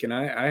 this week, and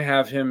I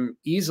have him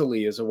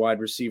easily as a wide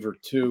receiver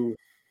 2.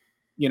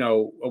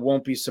 I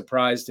won't be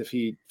surprised if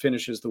he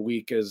finishes the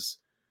week as,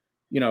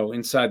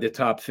 inside the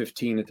top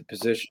 15 at the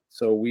position.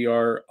 So we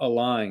are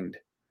aligned.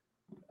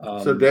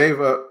 So Dave,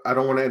 I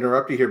don't want to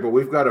interrupt you here, but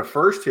we've got a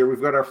first here.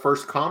 We've got our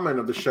first comment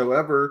of the show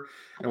ever,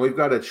 and we've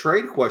got a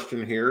trade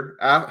question here.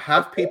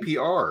 Half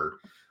PPR.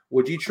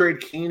 Would you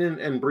trade Keenan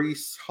and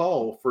Breece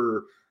Hall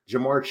for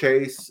Jamar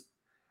Chase,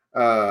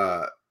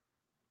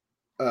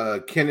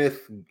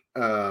 Kenneth?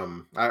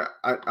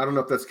 I don't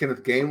know if that's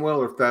Kenneth Gainwell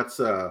or if that's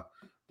the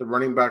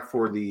running back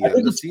for the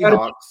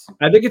Seahawks.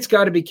 I think it's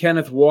got to be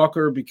Kenneth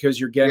Walker because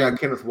you're getting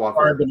Kenneth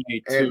Walker.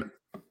 And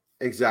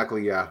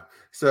exactly, yeah.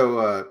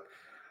 So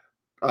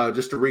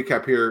just to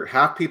recap here,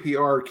 half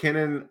PPR,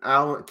 Keenan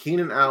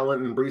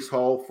Allen and Breece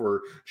Hall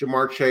for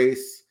Jamar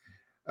Chase,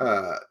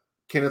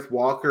 Kenneth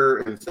Walker,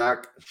 and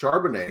Zach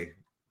Charbonnet.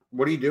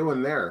 What are you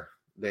doing there,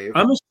 Dave?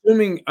 I'm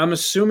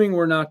assuming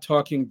we're not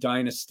talking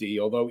dynasty,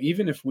 although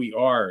even if we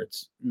are,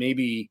 it's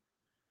maybe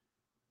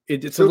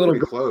it's a little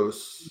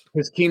close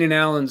because Keenan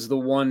Allen's the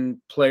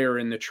one player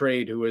in the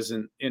trade who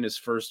isn't in his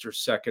first or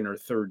second or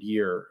third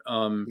year.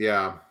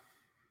 Yeah.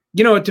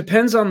 It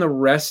depends on the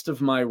rest of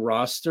my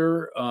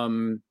roster.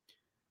 I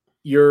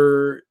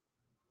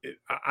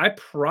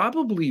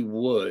probably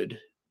would,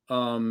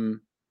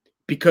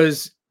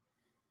 because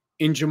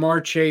in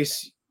Jamar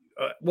Chase,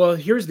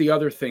 here's the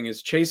other thing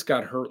is Chase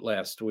got hurt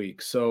last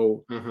week.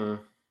 So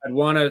I'd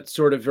want to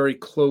sort of very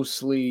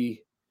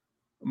closely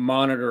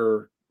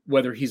monitor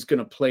whether he's going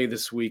to play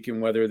this week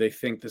and whether they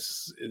think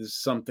this is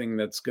something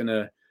that's going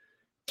to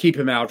keep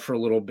him out for a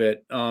little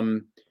bit.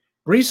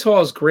 Breece Hall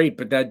is great,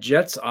 but that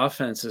Jets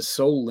offense is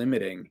so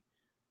limiting.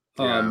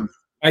 Yeah.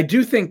 I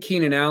do think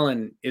Keenan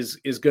Allen is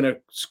going to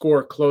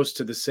score close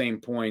to the same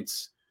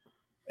points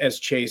as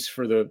Chase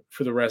for the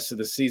rest of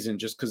the season,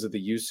 just because of the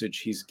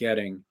usage he's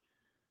getting.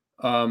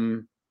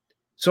 So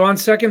on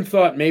second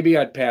thought, maybe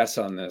I'd pass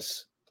on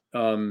this.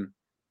 I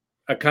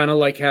kind of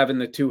like having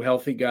the two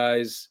healthy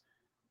guys.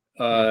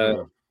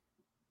 Ken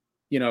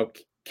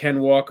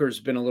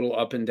Walker's been a little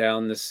up and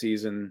down this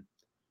season.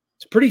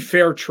 It's a pretty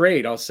fair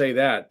trade, I'll say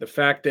that. The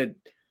fact that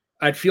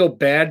I'd feel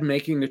bad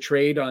making the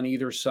trade on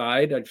either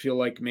side, I'd feel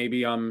like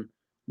maybe I'm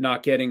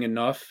not getting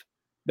enough.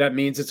 That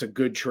means it's a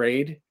good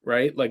trade,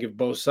 right? Like if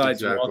both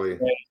sides walk away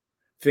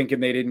thinking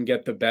they didn't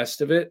get the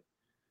best of it.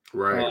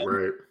 Right,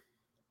 right.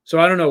 So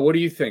I don't know. What do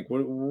you think?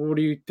 What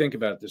do you think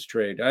about this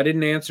trade? I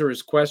didn't answer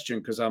his question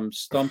because I'm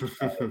stumped.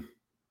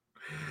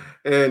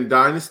 And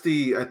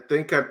Dynasty, I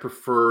think I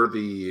prefer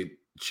the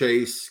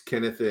Chase,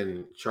 Kenneth,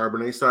 and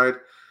Charbonnet side.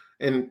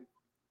 And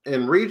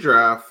in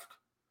redraft,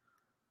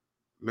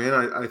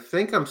 man, I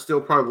think I'm still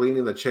probably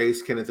leaning the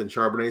Chase, Kenneth, and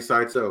Charbonnet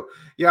side. So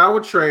yeah,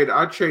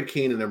 I'd trade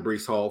Keenan and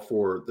Breece Hall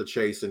for the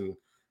Chase and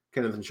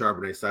Kenneth and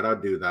Charbonnet side.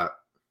 I'd do that.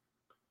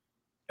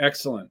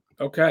 Excellent.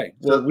 Okay.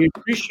 Well, we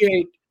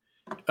appreciate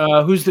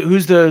who's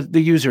the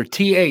user?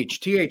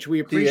 TH.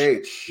 We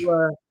appreciate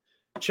you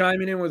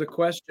chiming in with a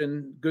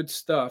question. Good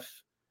stuff.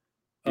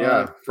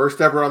 Yeah, first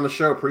ever on the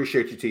show.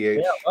 Appreciate you,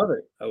 TH. Yeah,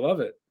 I love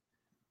it.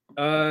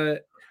 So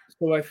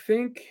I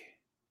think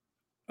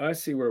I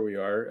see where we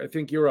are. I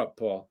think you're up,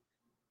 Paul.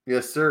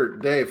 Yes, sir.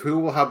 Dave, who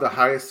will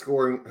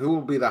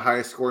be the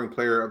highest scoring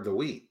player of the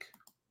week?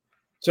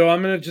 So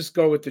I'm going to just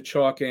go with the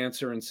chalk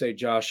answer and say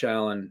Josh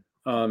Allen.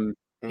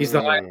 He's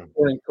the highest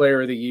scoring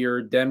player of the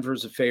year.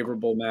 Denver's a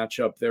favorable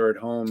matchup there at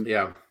home.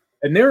 Yeah.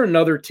 And they're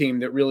another team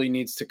that really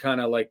needs to kind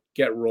of like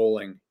get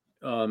rolling.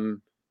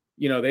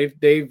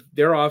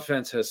 Their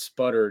offense has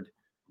sputtered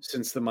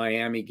since the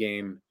Miami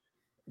game.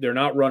 They're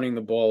not running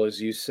the ball,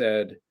 as you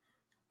said.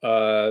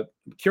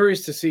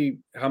 Curious to see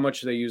how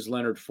much they use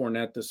Leonard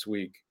Fournette this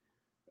week.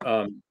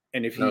 And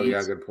if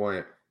good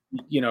point.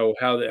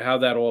 How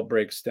that all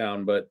breaks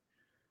down, but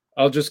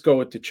I'll just go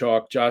with the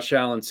chalk. Josh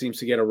Allen seems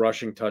to get a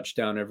rushing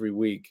touchdown every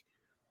week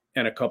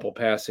and a couple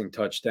passing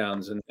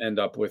touchdowns and end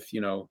up with,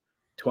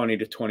 20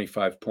 to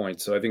 25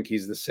 points. So I think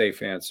he's the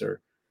safe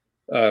answer.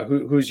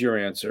 Who's your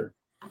answer?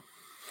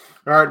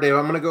 All right, Dave,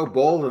 I'm going to go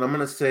bold, and I'm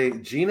going to say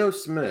Geno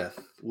Smith.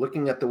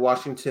 Looking at the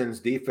Washington's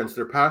defense,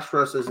 their pass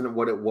rush isn't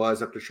what it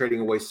was after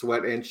trading away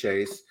Sweat and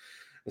Chase.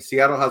 And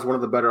Seattle has one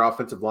of the better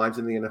offensive lines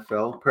in the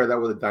NFL. Pair that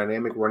with a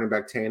dynamic running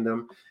back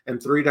tandem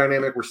and 3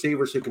 dynamic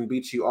receivers who can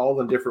beat you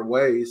all in different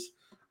ways.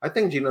 I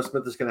think Geno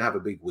Smith is going to have a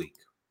big week.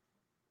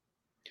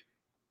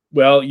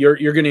 Well,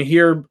 you're going to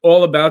hear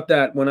all about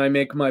that when I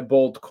make my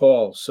bold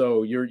call.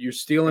 So you're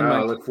stealing my.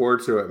 I look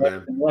forward to it,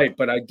 man. Right,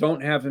 but I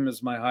don't have him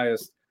as my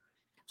highest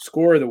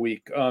score of the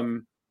week.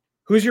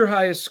 Who's your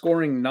highest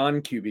scoring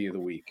non-QB of the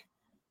week?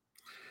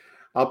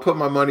 I'll put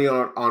my money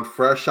on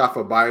fresh off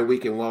a bye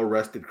week and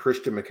well-rested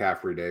Christian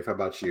McCaffrey, Dave. How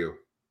about you?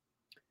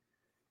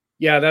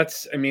 Yeah,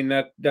 that's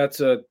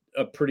a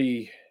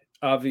pretty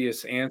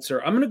obvious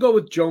answer. I'm going to go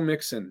with Joe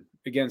Mixon.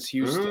 against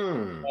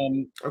Houston.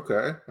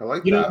 Okay, I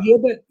like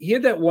that. He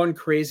had that one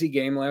crazy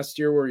game last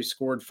year where he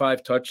scored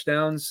 5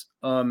 touchdowns.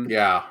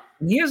 Yeah,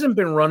 he hasn't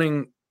been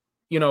running,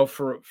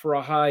 for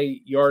a high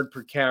yard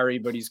per carry,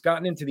 but he's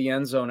gotten into the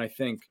end zone, I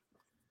think,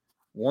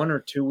 1 or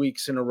 2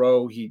 weeks in a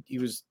row. He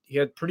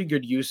had pretty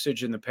good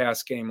usage in the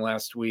pass game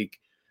last week.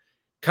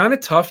 Kind of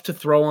tough to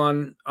throw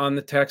on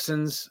the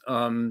Texans.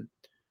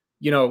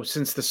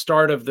 Since the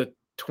start of the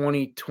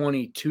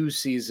 2022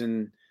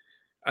 season,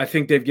 I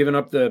think they've given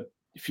up the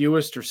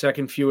fewest or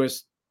second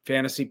fewest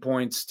fantasy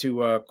points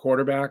to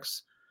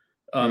quarterbacks.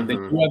 They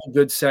do have a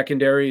good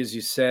secondary, as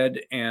you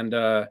said, and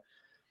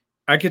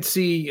I could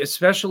see,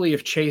 especially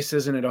if Chase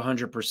isn't at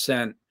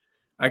 100%,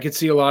 I could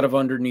see a lot of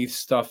underneath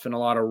stuff and a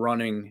lot of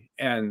running,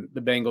 and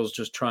the Bengals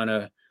just trying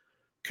to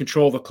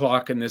control the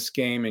clock in this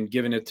game and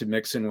giving it to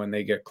Mixon when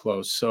they get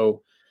close.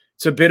 So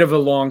it's a bit of a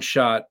long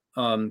shot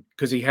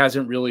because he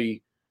hasn't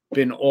really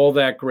been all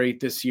that great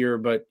this year,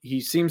 but he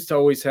seems to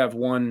always have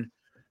one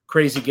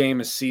crazy game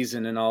a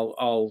season, and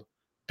I'll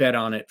bet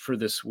on it for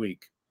this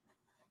week.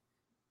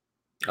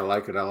 I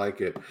like it. All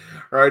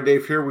right,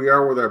 Dave, here we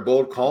are with our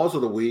bold calls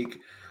of the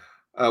week.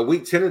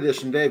 Week 10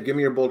 edition. Dave, give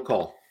me your bold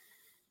call.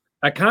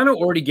 I kind of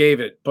already gave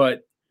it,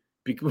 but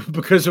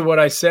because of what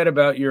I said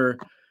about your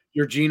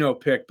Geno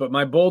pick, but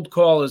my bold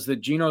call is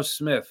that Geno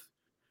Smith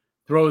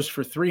throws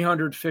for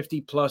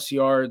 350 plus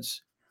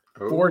yards,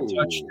 4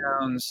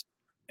 touchdowns,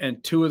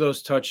 and 2 of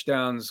those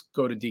touchdowns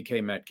go to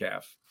DK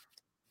Metcalf.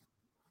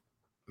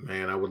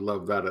 Man, I would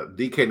love that.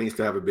 DK needs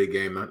to have a big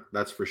game.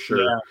 That's for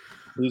sure. Yeah,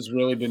 he's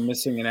really been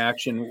missing in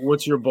action.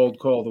 What's your bold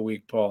call of the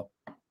week, Paul?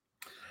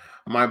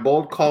 My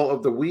bold call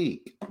of the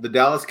week: the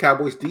Dallas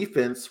Cowboys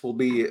defense will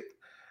be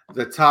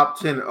the top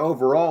 10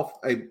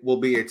 overall. Will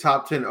be a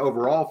top 10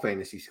 overall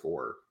fantasy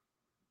scorer.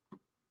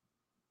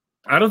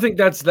 I don't think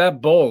that's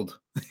that bold.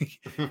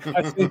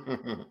 I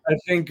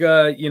think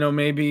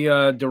maybe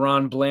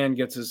Deron Bland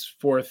gets his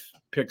 4th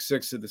pick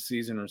 6 of the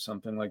season or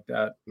something like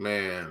that.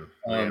 Man,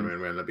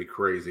 that'd be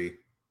crazy.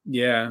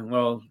 Yeah,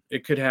 well,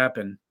 it could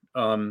happen.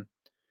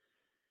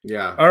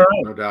 Yeah, all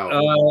right, no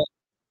doubt.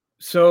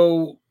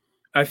 So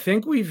I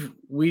think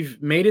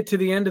we've made it to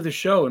the end of the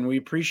show, and we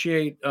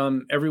appreciate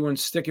everyone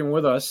sticking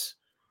with us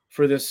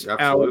for this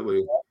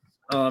Absolutely.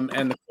 hour.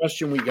 And the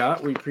question we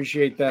got, we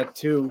appreciate that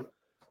too.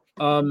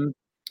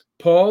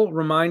 Paul,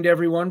 remind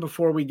everyone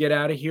before we get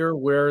out of here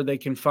where they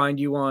can find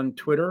you on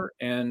Twitter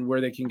and where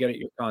they can get at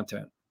your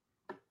content.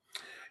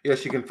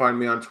 Yes, you can find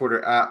me on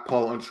Twitter at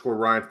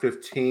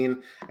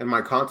Paul_Ryan15, and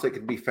my content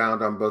can be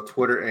found on both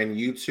Twitter and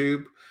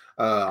YouTube.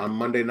 On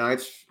Monday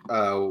nights,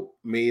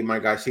 me and my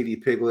guy CD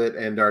Piglet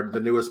and the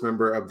newest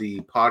member of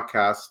the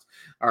podcast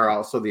are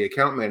also the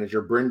account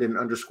manager,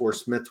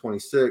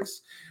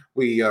 Brendan_Smith26.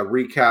 We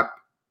recap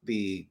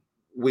the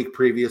week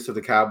previous of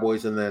the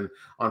Cowboys, and then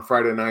on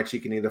Friday nights you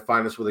can either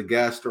find us with a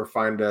guest or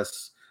find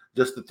us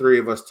just the 3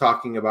 of us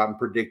talking about and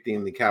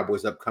predicting the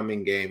Cowboys'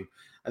 upcoming game.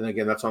 And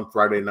again, that's on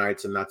Friday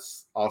nights, and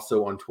that's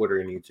also on Twitter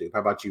and YouTube. How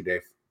about you,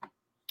 Dave?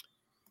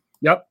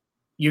 Yep.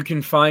 You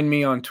can find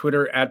me on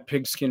Twitter at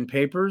Pigskin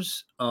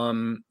Papers.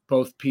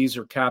 Both P's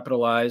are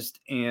capitalized,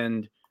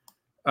 and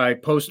I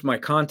post my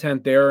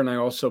content there, and I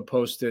also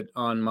post it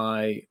on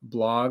my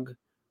blog,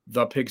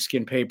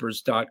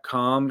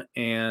 thepigskinpapers.com,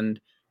 and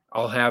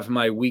I'll have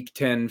my Week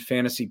 10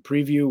 fantasy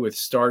preview with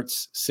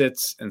starts,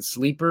 sits, and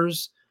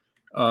sleepers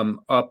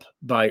up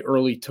by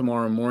early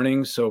tomorrow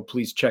morning, so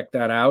please check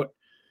that out.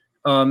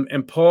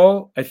 And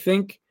Paul, I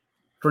think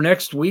for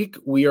next week,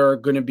 we are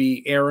going to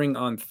be airing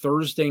on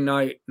Thursday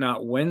night,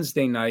 not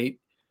Wednesday night,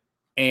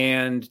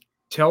 and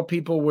tell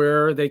people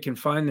where they can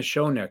find the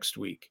show next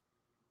week.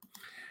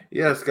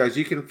 Yes, guys,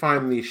 you can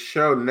find the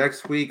show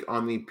next week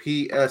on the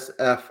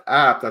PSF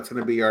app. That's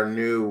going to be our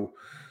new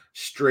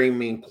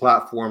streaming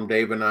platform,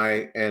 Dave and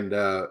I. And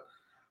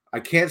I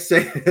can't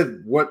say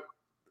what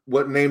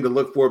name to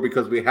look for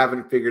because we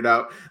haven't figured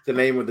out the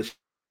name of the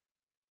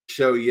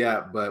show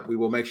yet, but we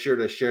will make sure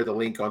to share the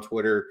link on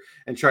Twitter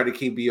and try to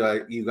keep you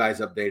guys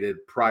updated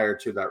prior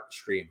to that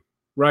stream.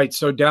 Right.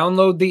 So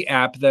download the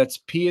app. That's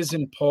P as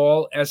in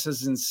Paul, S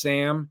as in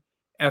Sam,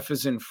 F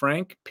as in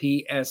Frank,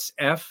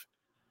 PSF.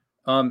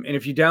 And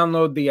if you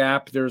download the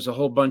app, there's a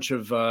whole bunch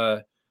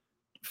of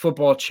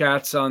football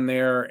chats on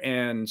there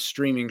and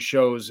streaming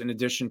shows in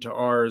addition to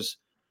ours,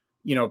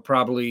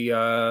 probably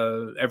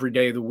every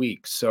day of the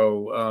week.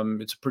 So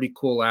it's a pretty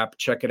cool app.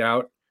 Check it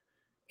out.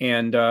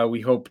 And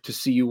we hope to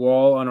see you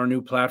all on our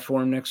new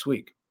platform next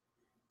week.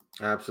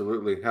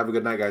 Absolutely. Have a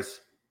good night, guys.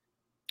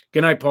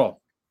 Good night,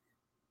 Paul.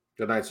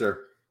 Good night,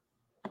 sir.